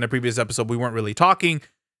talked about in a previous episode, we weren't really talking.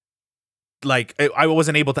 Like, I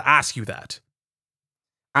wasn't able to ask you that.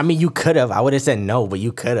 I mean, you could have. I would have said no, but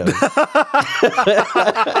you could have.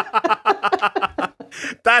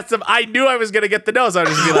 I knew I was going to get the no, so I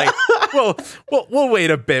was just be like, well, we'll wait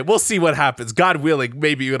a bit. We'll see what happens. God willing,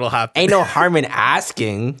 maybe it'll happen. Ain't no harm in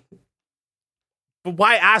asking. But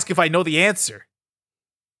why ask if I know the answer?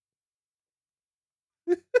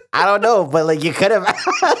 I don't know, but like you could have.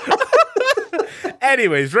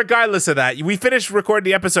 Anyways, regardless of that, we finished recording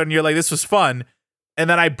the episode and you're like, this was fun. And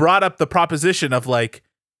then I brought up the proposition of like,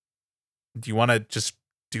 do you want to just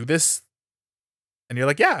do this? And you're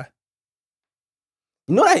like, yeah.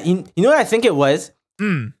 You know what I think it was?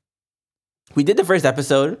 We did the first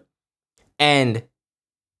episode, and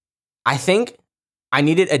I think I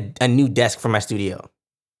needed a new desk for my studio.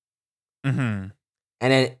 Mm-hmm. And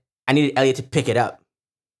then I needed Elliot to pick it up.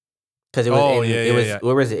 Because it was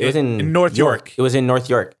where was it? It was in North York. It was in North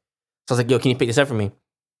York. So I was like, yo, can you pick this up for me?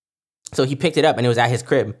 So he picked it up and it was at his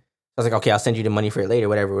crib. So I was like, okay, I'll send you the money for it later,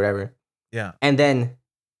 whatever. Yeah. And then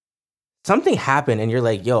something happened and you're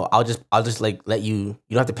like, yo, I'll just like let you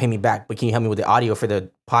don't have to pay me back, but can you help me with the audio for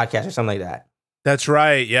the podcast or something like that? That's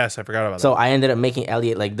right. Yes, I forgot about that. So I ended up making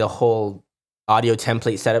Elliot like the whole audio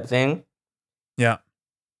template setup thing. Yeah.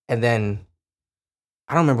 And then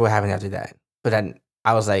I don't remember what happened after that. But then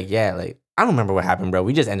I was like, yeah, like I don't remember what happened, bro.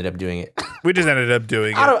 We just ended up doing it. We just ended up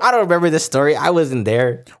doing it. I don't remember this story. I wasn't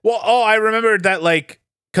there. Well, I remember that like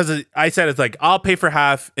because I said it's like I'll pay for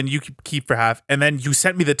half and you keep for half, and then you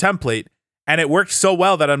sent me the template, and it worked so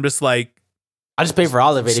well that I'm just like, I'll just pay for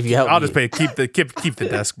all of it if you help me. I'll just pay. Keep the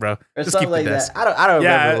desk, bro. Or just keep the like desk. That. I don't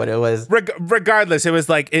remember what it was. Regardless, it was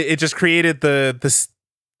like it just created the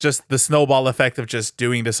snowball effect of just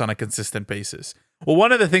doing this on a consistent basis. Well,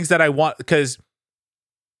 one of the things that I want, because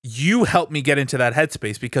you helped me get into that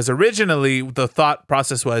headspace, because originally the thought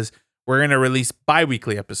process was we're going to release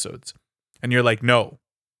bi-weekly episodes. And you're like, no,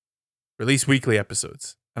 release weekly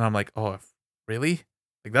episodes. And I'm like, oh, really?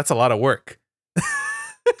 Like, that's a lot of work.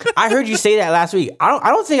 I heard you say that last week. I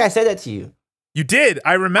don't think I said that to you. You did.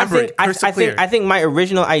 I remember it. I think my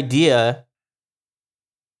original idea.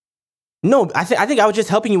 No, I think I was just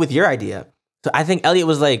helping you with your idea. So I think Elliot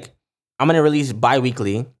was like, I'm going to release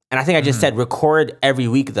bi-weekly. And I think I just said record every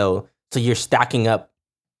week, though. So you're stacking up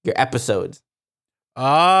your episodes.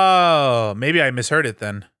 Oh, maybe I misheard it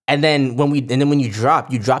then. And then when you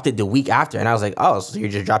dropped it the week after. And I was like, oh, so you're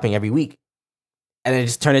just dropping every week. And it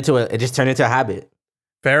just turned into a habit.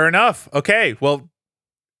 Fair enough. Okay. Well,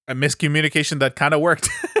 a miscommunication that kind of worked.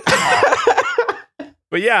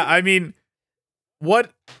 But yeah, I mean,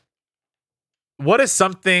 what is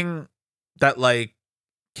something that like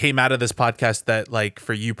came out of this podcast that like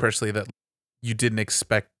for you personally that you didn't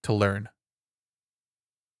expect to learn?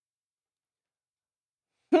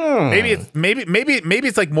 Maybe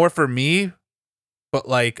it's like more for me, but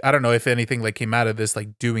like I don't know if anything like came out of this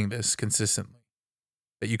like doing this consistently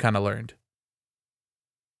that you kind of learned.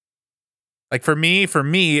 Like for me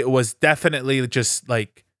it was definitely just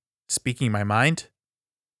like speaking my mind.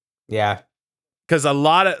 Yeah. Because a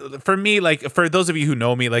lot of, for me, like for those of you who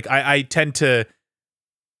know me, like I tend to,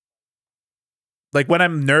 like when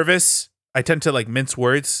I'm nervous, I tend to like mince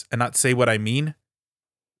words and not say what I mean.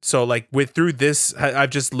 So like through this, I've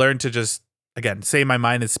just learned to just, again, say my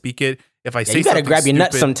mind and speak it. If I say you gotta something grab your stupid,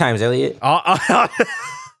 nuts sometimes, Elliot.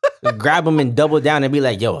 Grab them and double down and be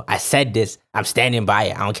like, yo, I said this. I'm standing by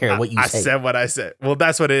it. I don't care what you say. I said what I said. Well,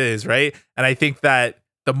 that's what it is, right? And I think that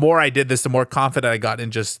the more I did this, the more confident I got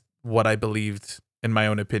in just what I believed in my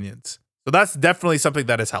own opinions. So that's definitely something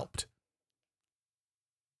that has helped.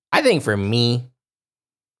 I think for me,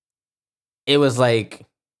 it was like,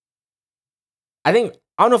 I don't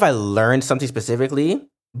know if I learned something specifically,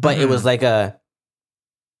 but it was like a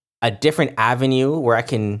different avenue where I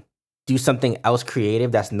can do something else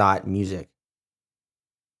creative that's not music.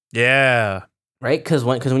 Yeah. Right? Because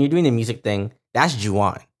when you're doing the music thing, that's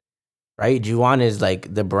Juwan. Right? Juwan is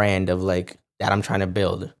like the brand of like that I'm trying to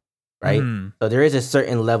build. Right? So there is a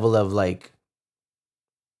certain level of like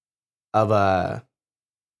of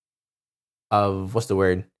what's the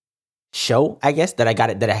word? Show, I guess, that I got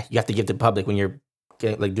it you have to give to the public when you're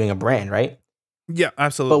like doing a brand, right? Yeah,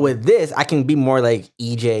 absolutely. But with this, I can be more like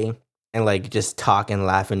EJ and like just talk and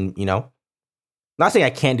laugh and, you know, not saying I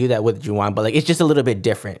can't do that with Juwan, but like it's just a little bit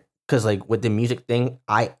different because like with the music thing,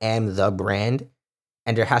 I am the brand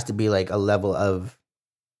and there has to be like a level of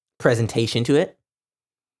presentation to it.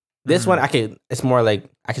 This one, it's more like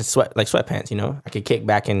I can sweat like sweatpants, you know, I could kick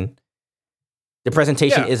back and the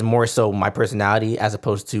presentation is more so my personality as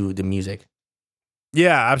opposed to the music.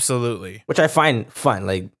 Yeah, absolutely. Which I find fun.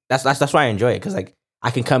 Like that's why I enjoy it because like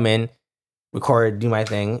I can come in, record, do my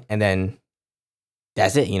thing, and then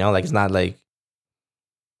that's it. You know, like it's not like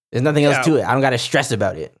there's nothing else to it. I don't got to stress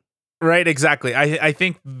about it. Right, exactly. I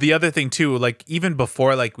think the other thing too, like even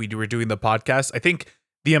before like we were doing the podcast, I think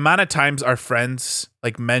the amount of times our friends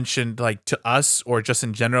like mentioned like to us or just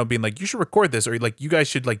in general being like, you should record this or like you guys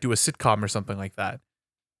should like do a sitcom or something like that.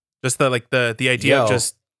 Just the idea of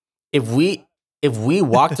just if we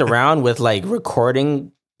walked around with like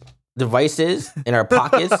recording devices in our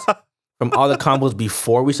pockets from all the combos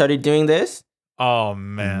before we started doing this, Oh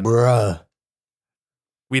man, bruh.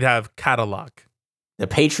 we'd have catalog. The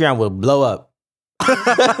Patreon will blow up.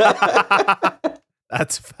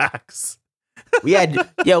 That's facts. we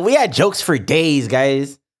had jokes for days,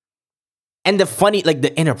 guys. And the funny, like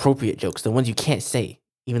the inappropriate jokes, the ones you can't say,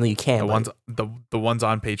 even though you can. The ones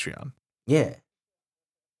on Patreon. Yeah.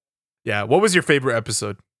 Yeah. What was your favorite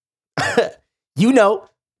episode? You know.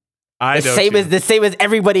 I know. The same as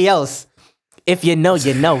everybody else. If you know,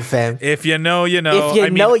 you know, fam. If you know, you know. If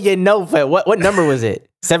you know, fam. What number was it?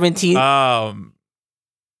 17?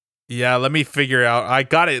 Yeah, let me figure out. I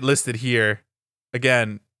got it listed here.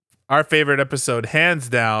 Again, our favorite episode, hands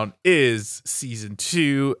down, is season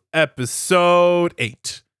 2, episode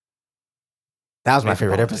 8. That was my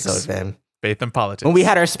favorite episode, fam. Faith and Politics. When we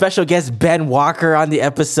had our special guest, Ben Walker, on the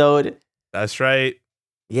episode. That's right.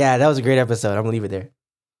 Yeah, that was a great episode. I'm going to leave it there.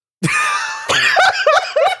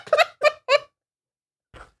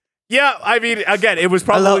 Yeah, I mean, again, it was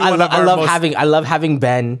probably I love having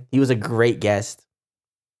Ben. He was a great guest.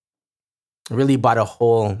 Really brought a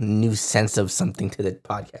whole new sense of something to the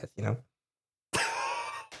podcast, you know?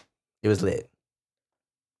 It was lit.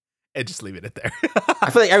 And just leave it at there. I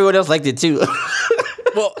feel like everyone else liked it too.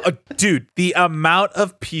 Well, dude, the amount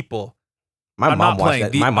of people. My mom watched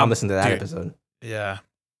that. My mom listened to that episode. Yeah.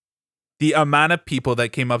 The amount of people that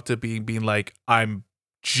came up to being like, I'm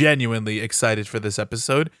genuinely excited for this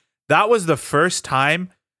episode. That was the first time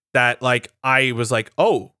that like I was like,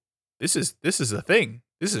 oh, this is a thing.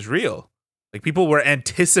 This is real. Like people were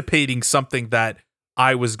anticipating something that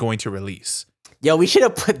I was going to release. Yo, we should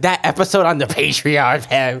have put that episode on the Patreon,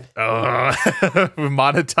 fam.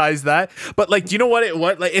 Monetize that. But like, you know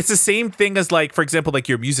what? Like, it's the same thing as like, for example, like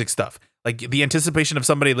your music stuff. Like the anticipation of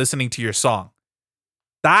somebody listening to your song.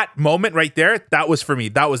 That moment right there, that was for me.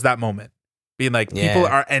 That was that moment. Being like, people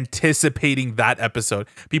are anticipating that episode.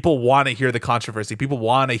 People want to hear the controversy. People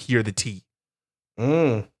want to hear the tea.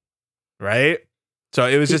 Right? So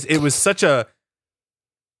it was such a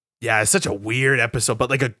weird episode, but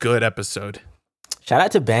like a good episode. Shout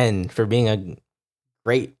out to Ben for being a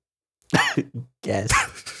great guest.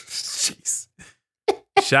 Jeez.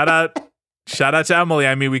 Shout out to Emily.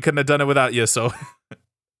 I mean, we couldn't have done it without you, so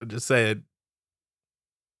I'm just saying.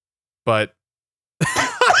 But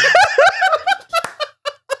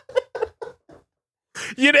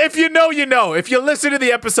if you know, you know. If you listen to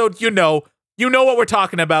the episode, you know what we're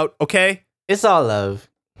talking about, okay? It's all love.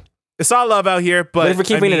 It's all love out here, but if we're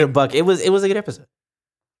keeping it a buck, it was a good episode.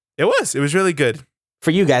 It was really good. For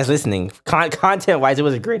you guys listening, content-wise, it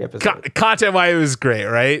was a great episode. Content-wise, it was great,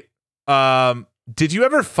 right? Did you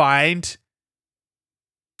ever find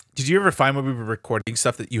when we were recording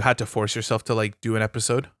stuff that you had to force yourself to like do an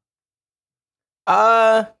episode?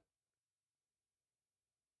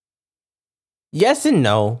 Yes and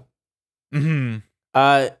no. Mm-hmm.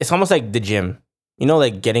 It's almost like the gym. You know,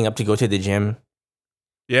 like getting up to go to the gym.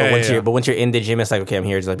 Yeah. But once you're in the gym, it's like, okay, I'm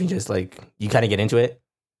here. It's like you kind of get into it.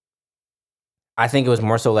 I think it was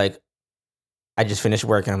more so like I just finished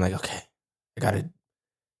work and I'm like, okay, I got an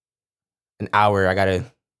hour. I gotta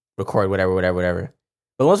record whatever.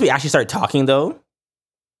 But once we actually start talking, though,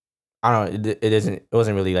 I don't know. It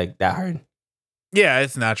wasn't really like that hard. Yeah,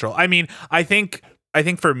 it's natural. I mean, I think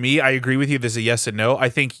for me, I agree with you. There's a yes and no. I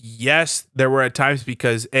think yes, there were at times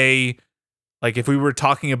because like if we were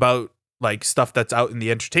talking about like stuff that's out in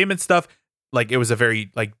the entertainment stuff, like it was a very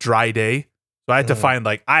like dry day. So I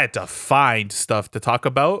had to find stuff to talk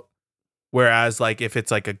about. Whereas like if it's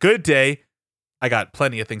like a good day, I got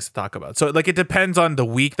plenty of things to talk about. So like it depends on the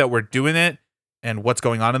week that we're doing it and what's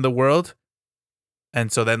going on in the world.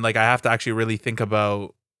 And so then like I have to actually really think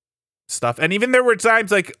about stuff. And even there were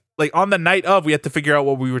times like on the night of, we had to figure out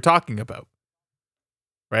what we were talking about.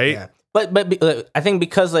 Right? Yeah. But I think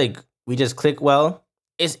because like we just click well,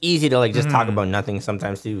 it's easy to like just talk about nothing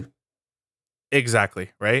sometimes too. Exactly,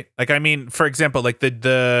 right? Like I mean, for example, like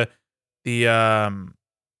the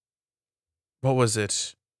what was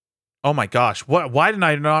it? Oh my gosh. Why did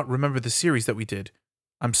I not remember the series that we did?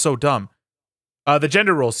 I'm so dumb. The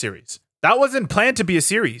gender role series. That wasn't planned to be a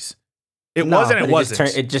series. It wasn't.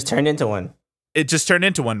 It just turned into one. It just turned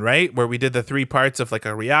into one, right? Where we did the 3 parts of like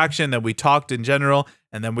a reaction, then we talked in general,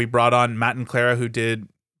 and then we brought on Matt and Clara who did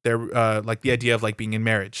their like the idea of like being in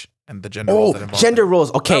marriage and the gender roles that involved. Gender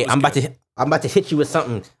roles. Okay, I'm about to hit you with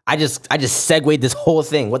something. I just segued this whole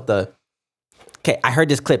thing. What the? Okay, I heard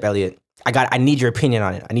this clip, Elliot. I need your opinion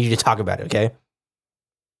on it. I need you to talk about it, okay?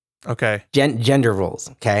 Okay. Gender roles,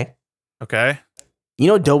 okay? Okay. You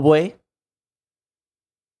know Doughboy?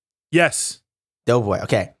 Yes. Doughboy,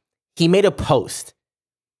 okay. He made a post,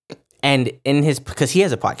 and because he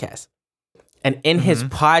has a podcast, And in his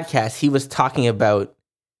podcast, he was talking about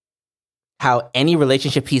how any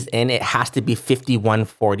relationship he's in, it has to be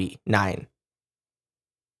 51-49.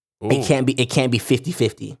 It can't be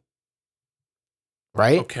 50-50.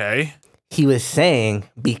 Right? Okay. He was saying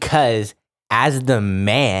because as the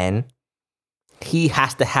man, he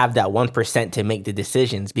has to have that 1% to make the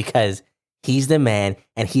decisions because he's the man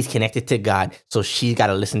and he's connected to God. So she's got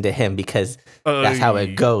to listen to him because that's how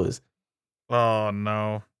it goes. Oh,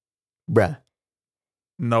 no. Bruh.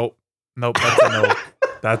 Nope. That's a no.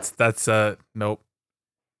 That's nope.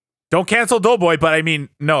 Don't cancel Doughboy, but I mean,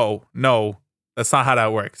 no. That's not how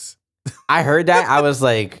that works. I heard that. I was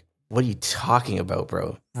like, what are you talking about,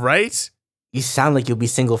 bro? Right? You sound like you'll be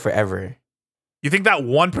single forever. You think that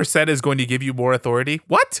 1% is going to give you more authority?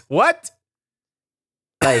 What?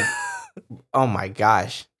 Like, oh my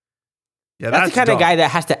gosh. Yeah, that's the kind dumb. of guy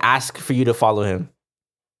that has to ask for you to follow him.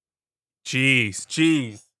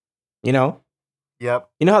 Jeez. You know? Yep.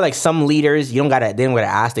 You know how like some leaders, they don't gotta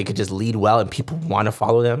ask, they could just lead well and people want to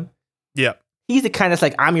follow them? Yep. He's the kind that's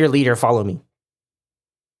like, I'm your leader, follow me.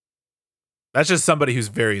 That's just somebody who's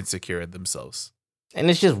very insecure in themselves. And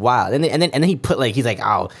it's just wild. And then he put like, he's like,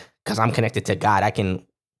 oh, because I'm connected to God, I can,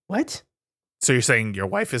 what? So you're saying your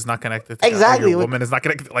wife is not connected to exactly. God, or your woman is not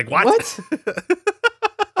connected? Like what? What?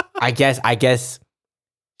 I guess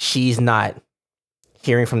she's not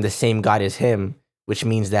hearing from the same God as him, which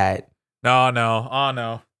means that. No. Oh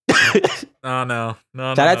no.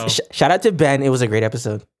 No. Shout out to Ben. It was a great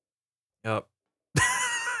episode. Yep.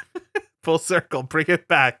 Full circle. Bring it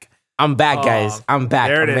back. I'm back, guys. I'm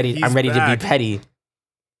back. I'm ready to be petty.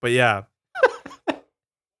 But yeah.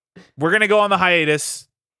 We're gonna go on the hiatus.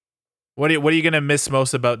 What are you gonna miss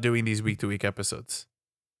most about doing these week-to-week episodes?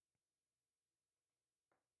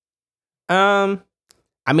 I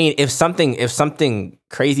mean, if something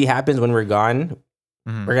crazy happens when we're gone,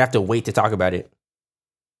 we're gonna have to wait to talk about it.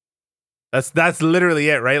 That's literally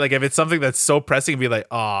it, right? Like if it's something that's so pressing, be like,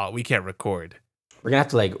 oh, we can't record. We're gonna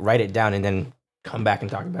have to like write it down and then come back and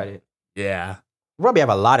talk about it. Yeah. We'll probably have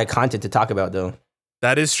a lot of content to talk about though.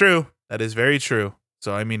 That is true. That is very true.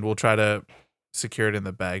 So I mean, we'll try to secure it in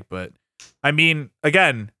the bag, but I mean,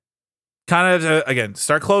 again, kind of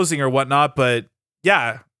start closing or whatnot. But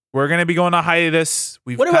yeah, we're gonna be going on hiatus.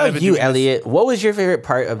 What about you, Elliot? What was your favorite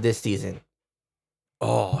part of this season?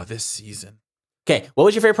 Oh, this season. Okay, what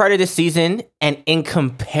was your favorite part of this season, and in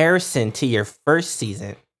comparison to your first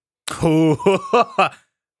season?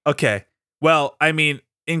 Okay, well, I mean,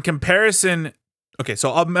 in comparison, okay,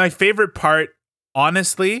 so my favorite part,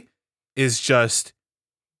 honestly, is just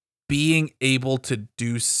being able to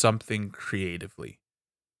do something creatively.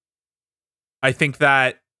 I think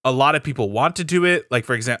that a lot of people want to do it. Like,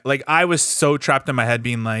 for example, like I was so trapped in my head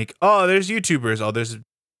being like, oh, there's YouTubers, oh, there's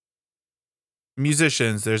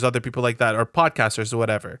musicians, there's other people like that, or podcasters or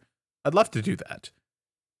whatever. I'd love to do that.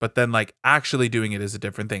 But then like actually doing it is a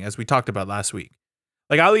different thing, as we talked about last week.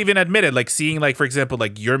 Like I'll even admit it, like seeing like, for example,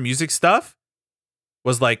 like your music stuff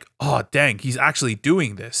was like, oh, dang, he's actually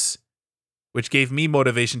doing this. Which gave me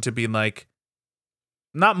motivation to be like,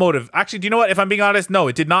 actually, do you know what? If I'm being honest, no,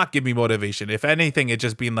 it did not give me motivation. If anything, it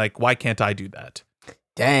just being like, why can't I do that?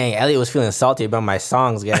 Dang, Elliot was feeling salty about my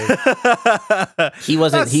songs, guys. He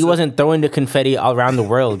wasn't throwing the confetti all around the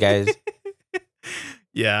world, guys.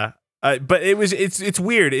 Yeah. But it's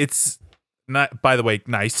weird. It's not, by the way,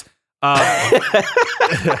 nice.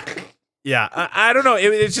 Yeah, I don't know.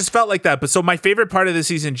 It just felt like that. But so my favorite part of the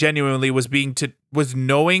season genuinely was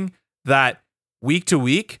knowing that week to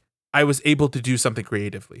week, I was able to do something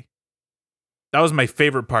creatively. That was my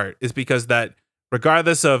favorite part, is because that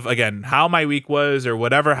regardless of, again, how my week was or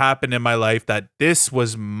whatever happened in my life, that this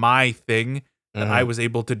was my thing that I was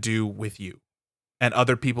able to do with you and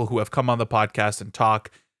other people who have come on the podcast and talk.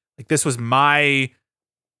 Like this was my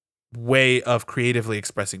way of creatively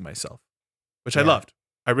expressing myself, which I loved.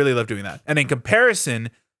 I really loved doing that. And in comparison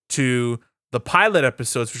to the pilot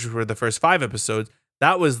episodes, which were the first 5 episodes,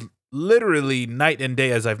 that was literally night and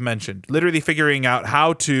day, as I've mentioned, literally figuring out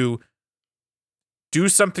how to do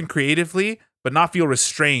something creatively, but not feel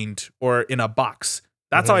restrained or in a box.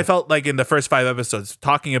 That's how I felt like in the first 5 episodes,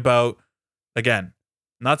 talking about, again,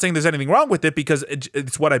 not saying there's anything wrong with it because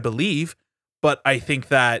it's what I believe, but I think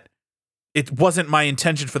that it wasn't my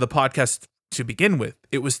intention for the podcast to begin with.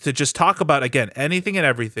 It was to just talk about, again, anything and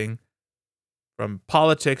everything from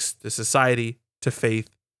politics to society to faith,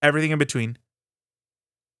 everything in between,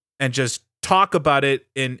 and just talk about it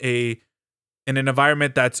in an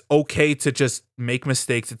environment that's okay to just make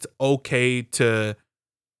mistakes. It's okay to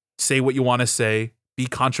say what you want to say, be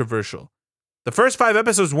controversial. The first 5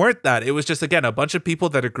 episodes weren't that. It was just, again, a bunch of people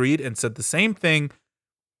that agreed and said the same thing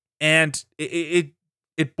and it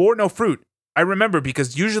bore no fruit. I remember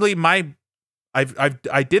because usually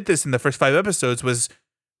I did this in the first 5 episodes was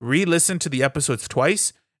re-listen to the episodes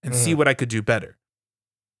twice and see what I could do better.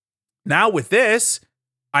 Now with this,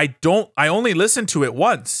 I only listen to it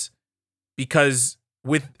once because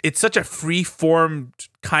it's such a free-formed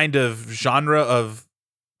kind of genre of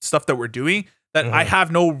stuff that we're doing that I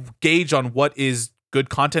have no gauge on what is good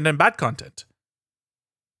content and bad content.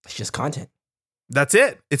 It's just content. That's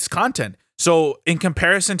it. It's content. So in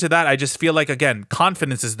comparison to that, I just feel like, again,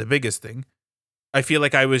 confidence is the biggest thing. I feel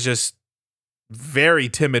like I was just very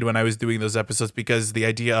timid when I was doing those episodes because the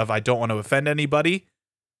idea of I don't want to offend anybody.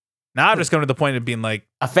 Now I'm just coming to the point of being like,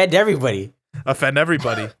 offend everybody. Offend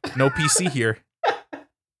everybody. No PC here.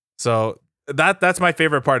 So that's my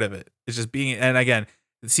favorite part of it. It's just being, and again,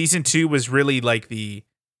 season 2 was really like the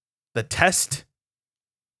test.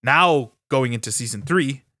 Now going into season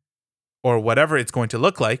 3 or whatever it's going to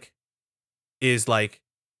look like is like,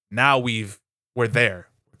 now we're there.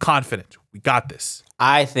 We're confident. We got this.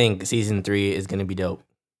 I think season 3 is going to be dope.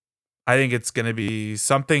 I think it's going to be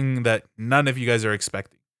something that none of you guys are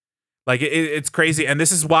expecting. Like it's crazy. And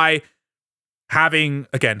this is why having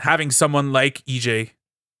someone like EJ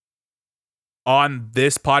on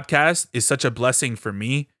this podcast is such a blessing for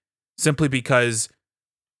me, simply because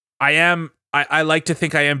I like to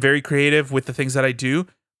think I am very creative with the things that I do,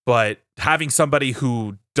 but having somebody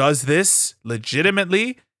who does this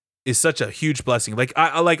legitimately is such a huge blessing. Like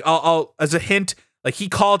I'll as a hint, like he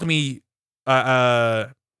called me because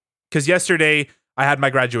yesterday I had my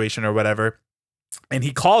graduation or whatever, and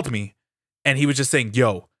he called me and he was just saying,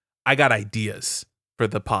 "Yo, I got ideas for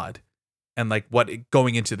the pod and like what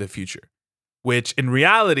going into the future," which in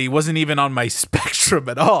reality wasn't even on my spectrum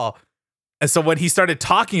at all. And so when he started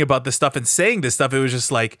talking about this stuff and saying this stuff, it was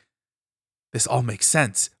just like, this all makes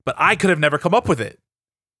sense. But I could have never come up with it.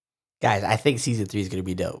 Guys, I think season 3 is going to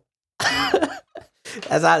be dope.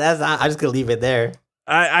 That's not, I'm just going to leave it there.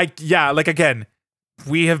 Yeah, like again,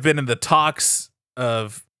 we have been in the talks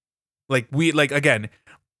of again,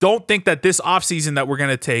 don't think that this off season that we're going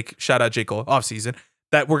to take, shout out J. Cole, off season,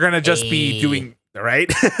 that we're going to just be doing,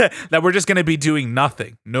 right? That we're just going to be doing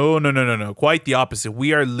nothing. No. Quite the opposite.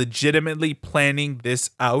 We are legitimately planning this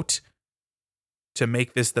out to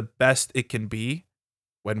make this the best it can be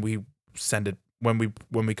when we send it, when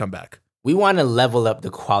we come back. We want to level up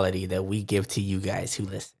the quality that we give to you guys who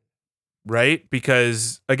listen. Right?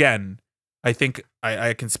 Because again, I think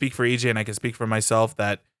I can speak for EJ and I can speak for myself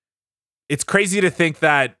that it's crazy to think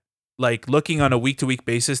that, like, looking on a week-to-week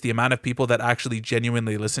basis, the amount of people that actually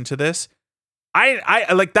genuinely listen to this,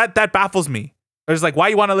 I like that baffles me. It's like, why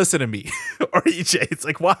you want to listen to me or EJ? It's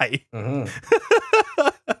like, why?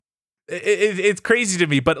 It's crazy to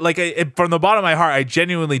me, but like from the bottom of my heart, I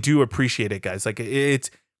genuinely do appreciate it, guys. Like it's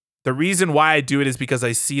the reason why I do it is because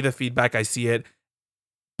I see the feedback, I see it.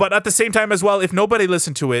 But at the same time as well, if nobody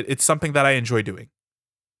listened to it, it's something that I enjoy doing.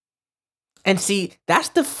 And see, that's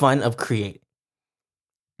the fun of creating.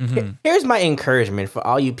 Here's my encouragement for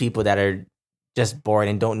all you people that are just bored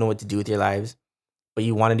and don't know what to do with your lives, but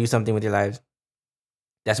you want to do something with your lives.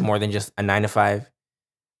 That's more than just a 9 to 5.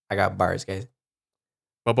 I got bars, guys.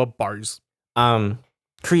 Bars.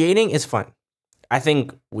 Creating is fun. I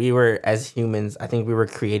think as humans, I think we were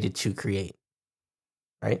created to create.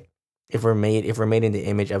 Right? If we're made in the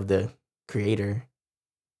image of the creator,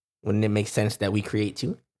 wouldn't it make sense that we create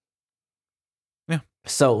too? Yeah.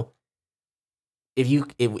 So if you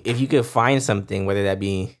could find something, whether that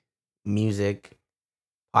be music,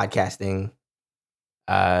 podcasting,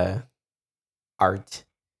 art,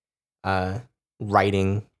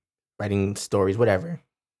 writing stories, whatever.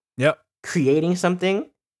 Yep. Creating something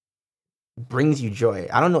brings you joy.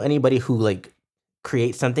 I don't know anybody who like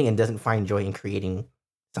creates something and doesn't find joy in creating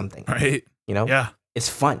something. Right. You know? Yeah. It's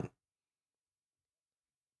fun.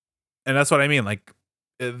 And that's what I mean. Like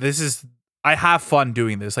I have fun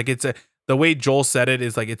doing this. Like the way Joel said it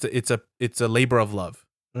is like it's a labor of love.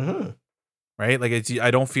 Right? Like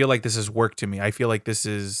I don't feel like this is work to me. I feel like this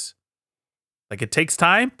is like it takes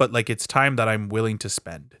time, but like it's time that I'm willing to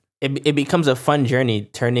spend. It becomes a fun journey,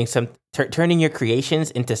 turning your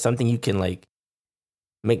creations into something you can like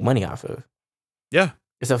make money off of. Yeah.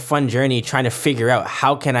 It's a fun journey trying to figure out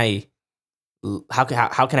how can I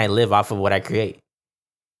live off of what I create.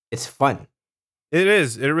 It's fun. It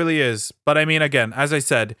is. It really is. But I mean, again, as I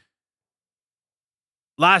said,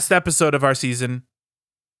 last episode of our season.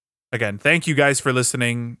 Again, thank you guys for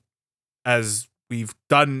listening as we've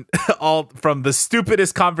done all from the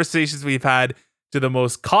stupidest conversations we've had to the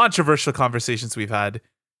most controversial conversations we've had.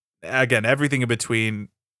 Again, everything in between.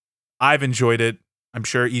 I've enjoyed it. I'm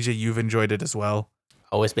sure, EJ, you've enjoyed it as well.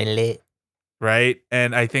 Oh, it's been lit. Right?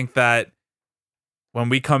 And I think that when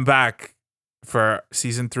we come back for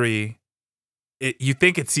season 3, you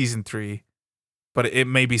think it's season 3, but it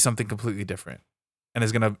may be something completely different. And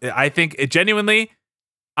it's going to, I think it genuinely,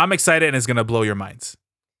 I'm excited and it's going to blow your minds.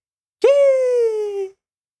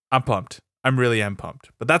 I'm pumped. I'm really am pumped.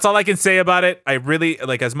 But that's all I can say about it. I really,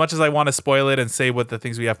 like, as much as I want to spoil it and say what the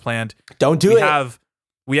things we have planned. Don't do it.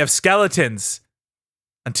 We have skeletons.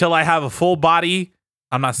 Until I have a full body,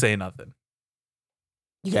 I'm not saying nothing.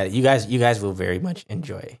 You got it. You guys will very much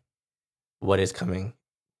enjoy what is coming.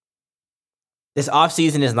 This off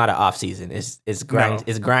season is not an off season. It's grind. No.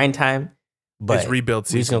 It's grind time. But it's rebuild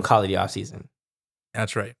season. We're just gonna call it the off season.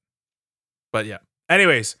 That's right. But yeah.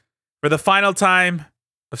 Anyways, for the final time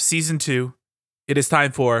of season 2, it is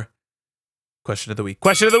time for question of the week.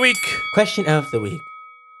 Question of the week. Question of the week.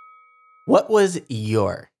 What was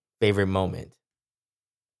your favorite moment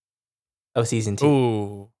of season 2?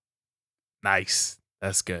 Ooh, nice.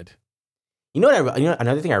 That's good. You know what?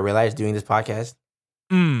 Another thing I realized doing this podcast.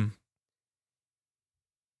 Because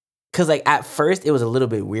like at first it was a little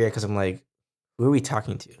bit weird because I'm like, who are we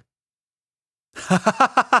talking to?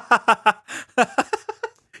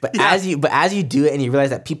 But yeah. as you do it and you realize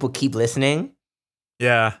that people keep listening,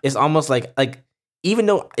 yeah, it's almost like even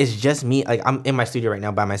though it's just me, like I'm in my studio right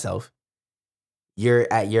now by myself.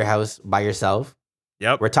 You're at your house by yourself.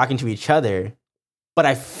 Yep. We're talking to each other, but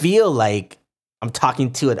I feel like I'm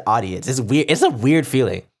talking to an audience. It's weird. It's a weird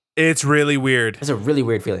feeling. It's really weird. It's a really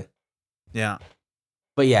weird feeling. Yeah.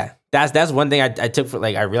 But yeah, that's one thing I took for,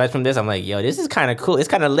 like, I realized from this. I'm like, yo, this is kind of cool. It's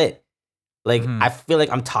kind of lit. Like, I feel like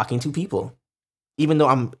I'm talking to people, even though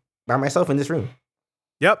I'm by myself in this room.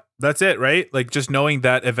 Yep. That's it, right? Like, just knowing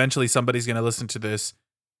that eventually somebody's going to listen to this.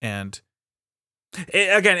 And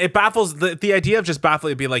it baffles the idea of just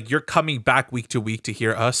baffling, being like, you're coming back week to week to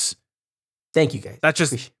hear us. Thank you, guys. That's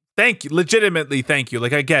just, thank you. Legitimately, thank you.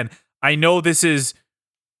 Like, again, I know this is,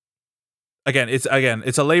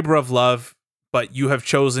 it's a labor of love. But you have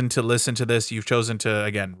chosen to listen to this. You've chosen to,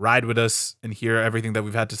 again, ride with us and hear everything that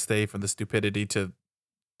we've had to say, from the stupidity to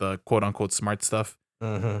the quote unquote smart stuff.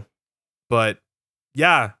 Mm-hmm. But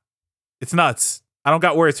yeah, it's nuts. I don't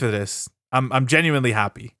got words for this. I'm genuinely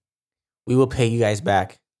happy. We will pay you guys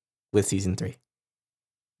back with season 3.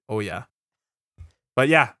 Oh yeah. But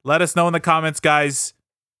yeah, let us know in the comments, guys,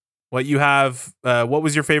 what you have. What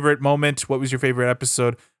was your favorite moment? What was your favorite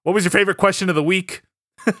episode? What was your favorite question of the week?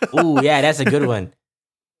 Ooh, yeah, that's a good one.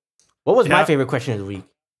 What was my favorite question of the week?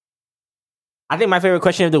 I think my favorite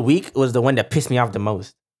question of the week was the one that pissed me off the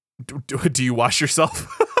most. Do you wash yourself?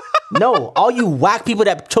 No, all you whack people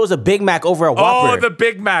that chose a Big Mac over a Whopper. Oh, the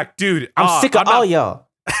Big Mac, dude. I'm sick of all y'all.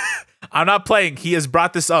 I'm not playing. He has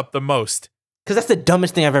brought this up the most. Because that's the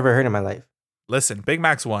dumbest thing I've ever heard in my life. Listen, Big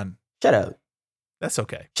Mac's one. Shut up. That's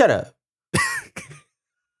okay. Shut up.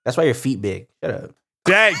 That's why your feet big. Shut up.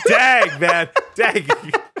 Dang, man. Dang.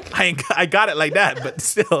 I got it like that, but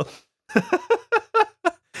still.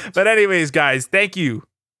 But anyways, guys, thank you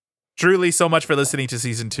truly so much for listening to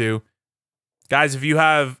season 2. Guys, if you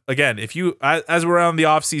have, again, as we're on the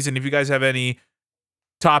off season, if you guys have any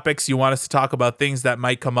topics you want us to talk about, things that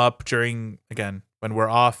might come up during, again, when we're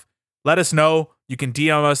off, let us know. You can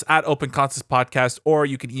DM us at Open Concepts Podcast, or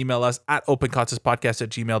you can email us at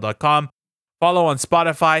openconceptspodcast@gmail.com. Follow on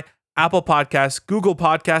Spotify, Apple Podcasts, Google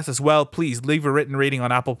Podcasts as well. Please leave a written rating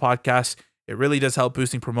on Apple Podcasts. It really does help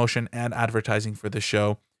boosting promotion and advertising for the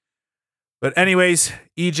show. But anyways,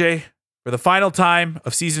 EJ, for the final time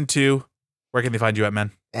of season 2, where can they find you at,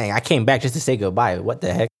 man? Dang, I came back just to say goodbye. What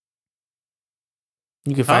the heck?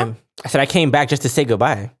 You can find. I said I came back just to say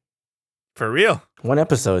goodbye. For real? One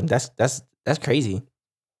episode. That's crazy.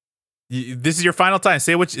 This is your final time.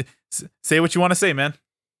 Say what you want to say, man.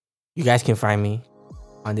 You guys can find me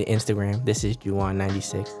on the Instagram. This is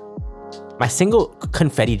Juwan96. My single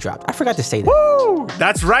Confetti dropped. I forgot to say that. Woo!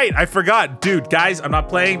 That's right. I forgot. Dude, guys, I'm not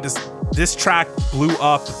playing. This track blew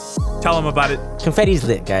up. Tell them about it. Confetti's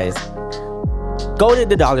lit, guys. Go to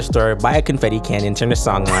the dollar store, buy a confetti cannon, turn the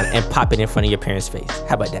song on, and pop it in front of your parents' face.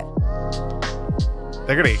 How about that?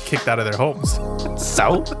 They're going to get kicked out of their homes.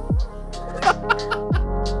 So?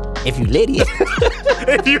 If you litty.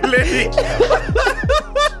 If you litty.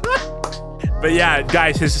 But yeah,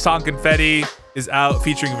 guys, his song Confetti is out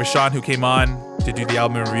featuring Vishon, who came on to do the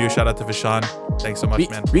album review. Shout out to Vishon. Thanks so much,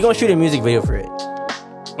 man. We're going to shoot a music video for it.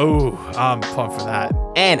 Oh, I'm pumped for that.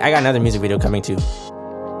 And I got another music video coming too.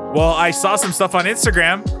 Well, I saw some stuff on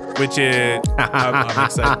Instagram, which is I'm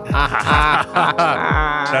excited.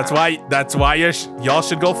 That's why y'all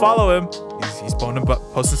should go follow him. He's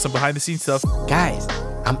posting some behind the scenes stuff. Guys,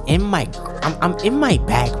 I'm in my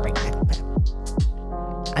bag right now.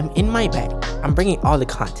 I'm in my bag. I'm bringing all the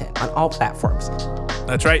content on all platforms.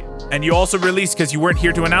 That's right. And you also released, because you weren't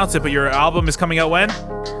here to announce it, but your album is coming out when?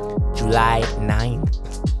 July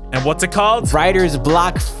 9th. And what's it called? Writer's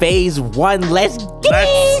Block Phase 1. Let's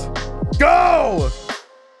go!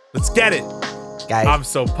 Let's get it. Guys, I'm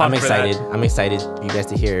so pumped. I'm excited. For that. I'm excited for you guys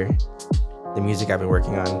to hear the music I've been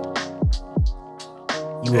working on.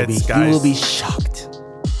 You will be shocked.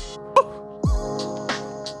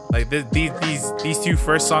 Like these two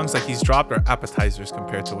first songs like he's dropped are appetizers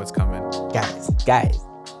compared to what's coming. Guys.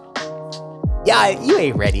 Yeah, you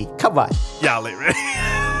ain't ready. Come on. Yeah, like ready.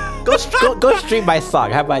 Go stream my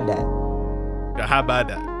song. How about that? Yeah, how about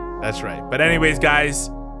that? That's right. But anyways, guys,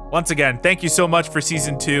 once again, thank you so much for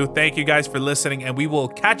season 2. Thank you guys for listening, and we will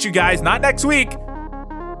catch you guys not next week,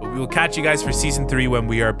 but we will catch you guys for season 3 when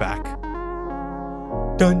we are back.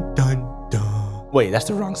 Dun dun dun. Wait, that's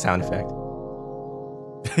the wrong sound effect.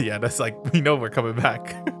 Yeah, that's like, we know we're coming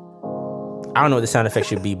back. I don't know what the sound effect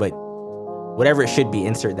should be, but whatever it should be,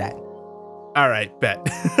 insert that. All right, bet.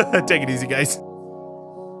 Take it easy, guys.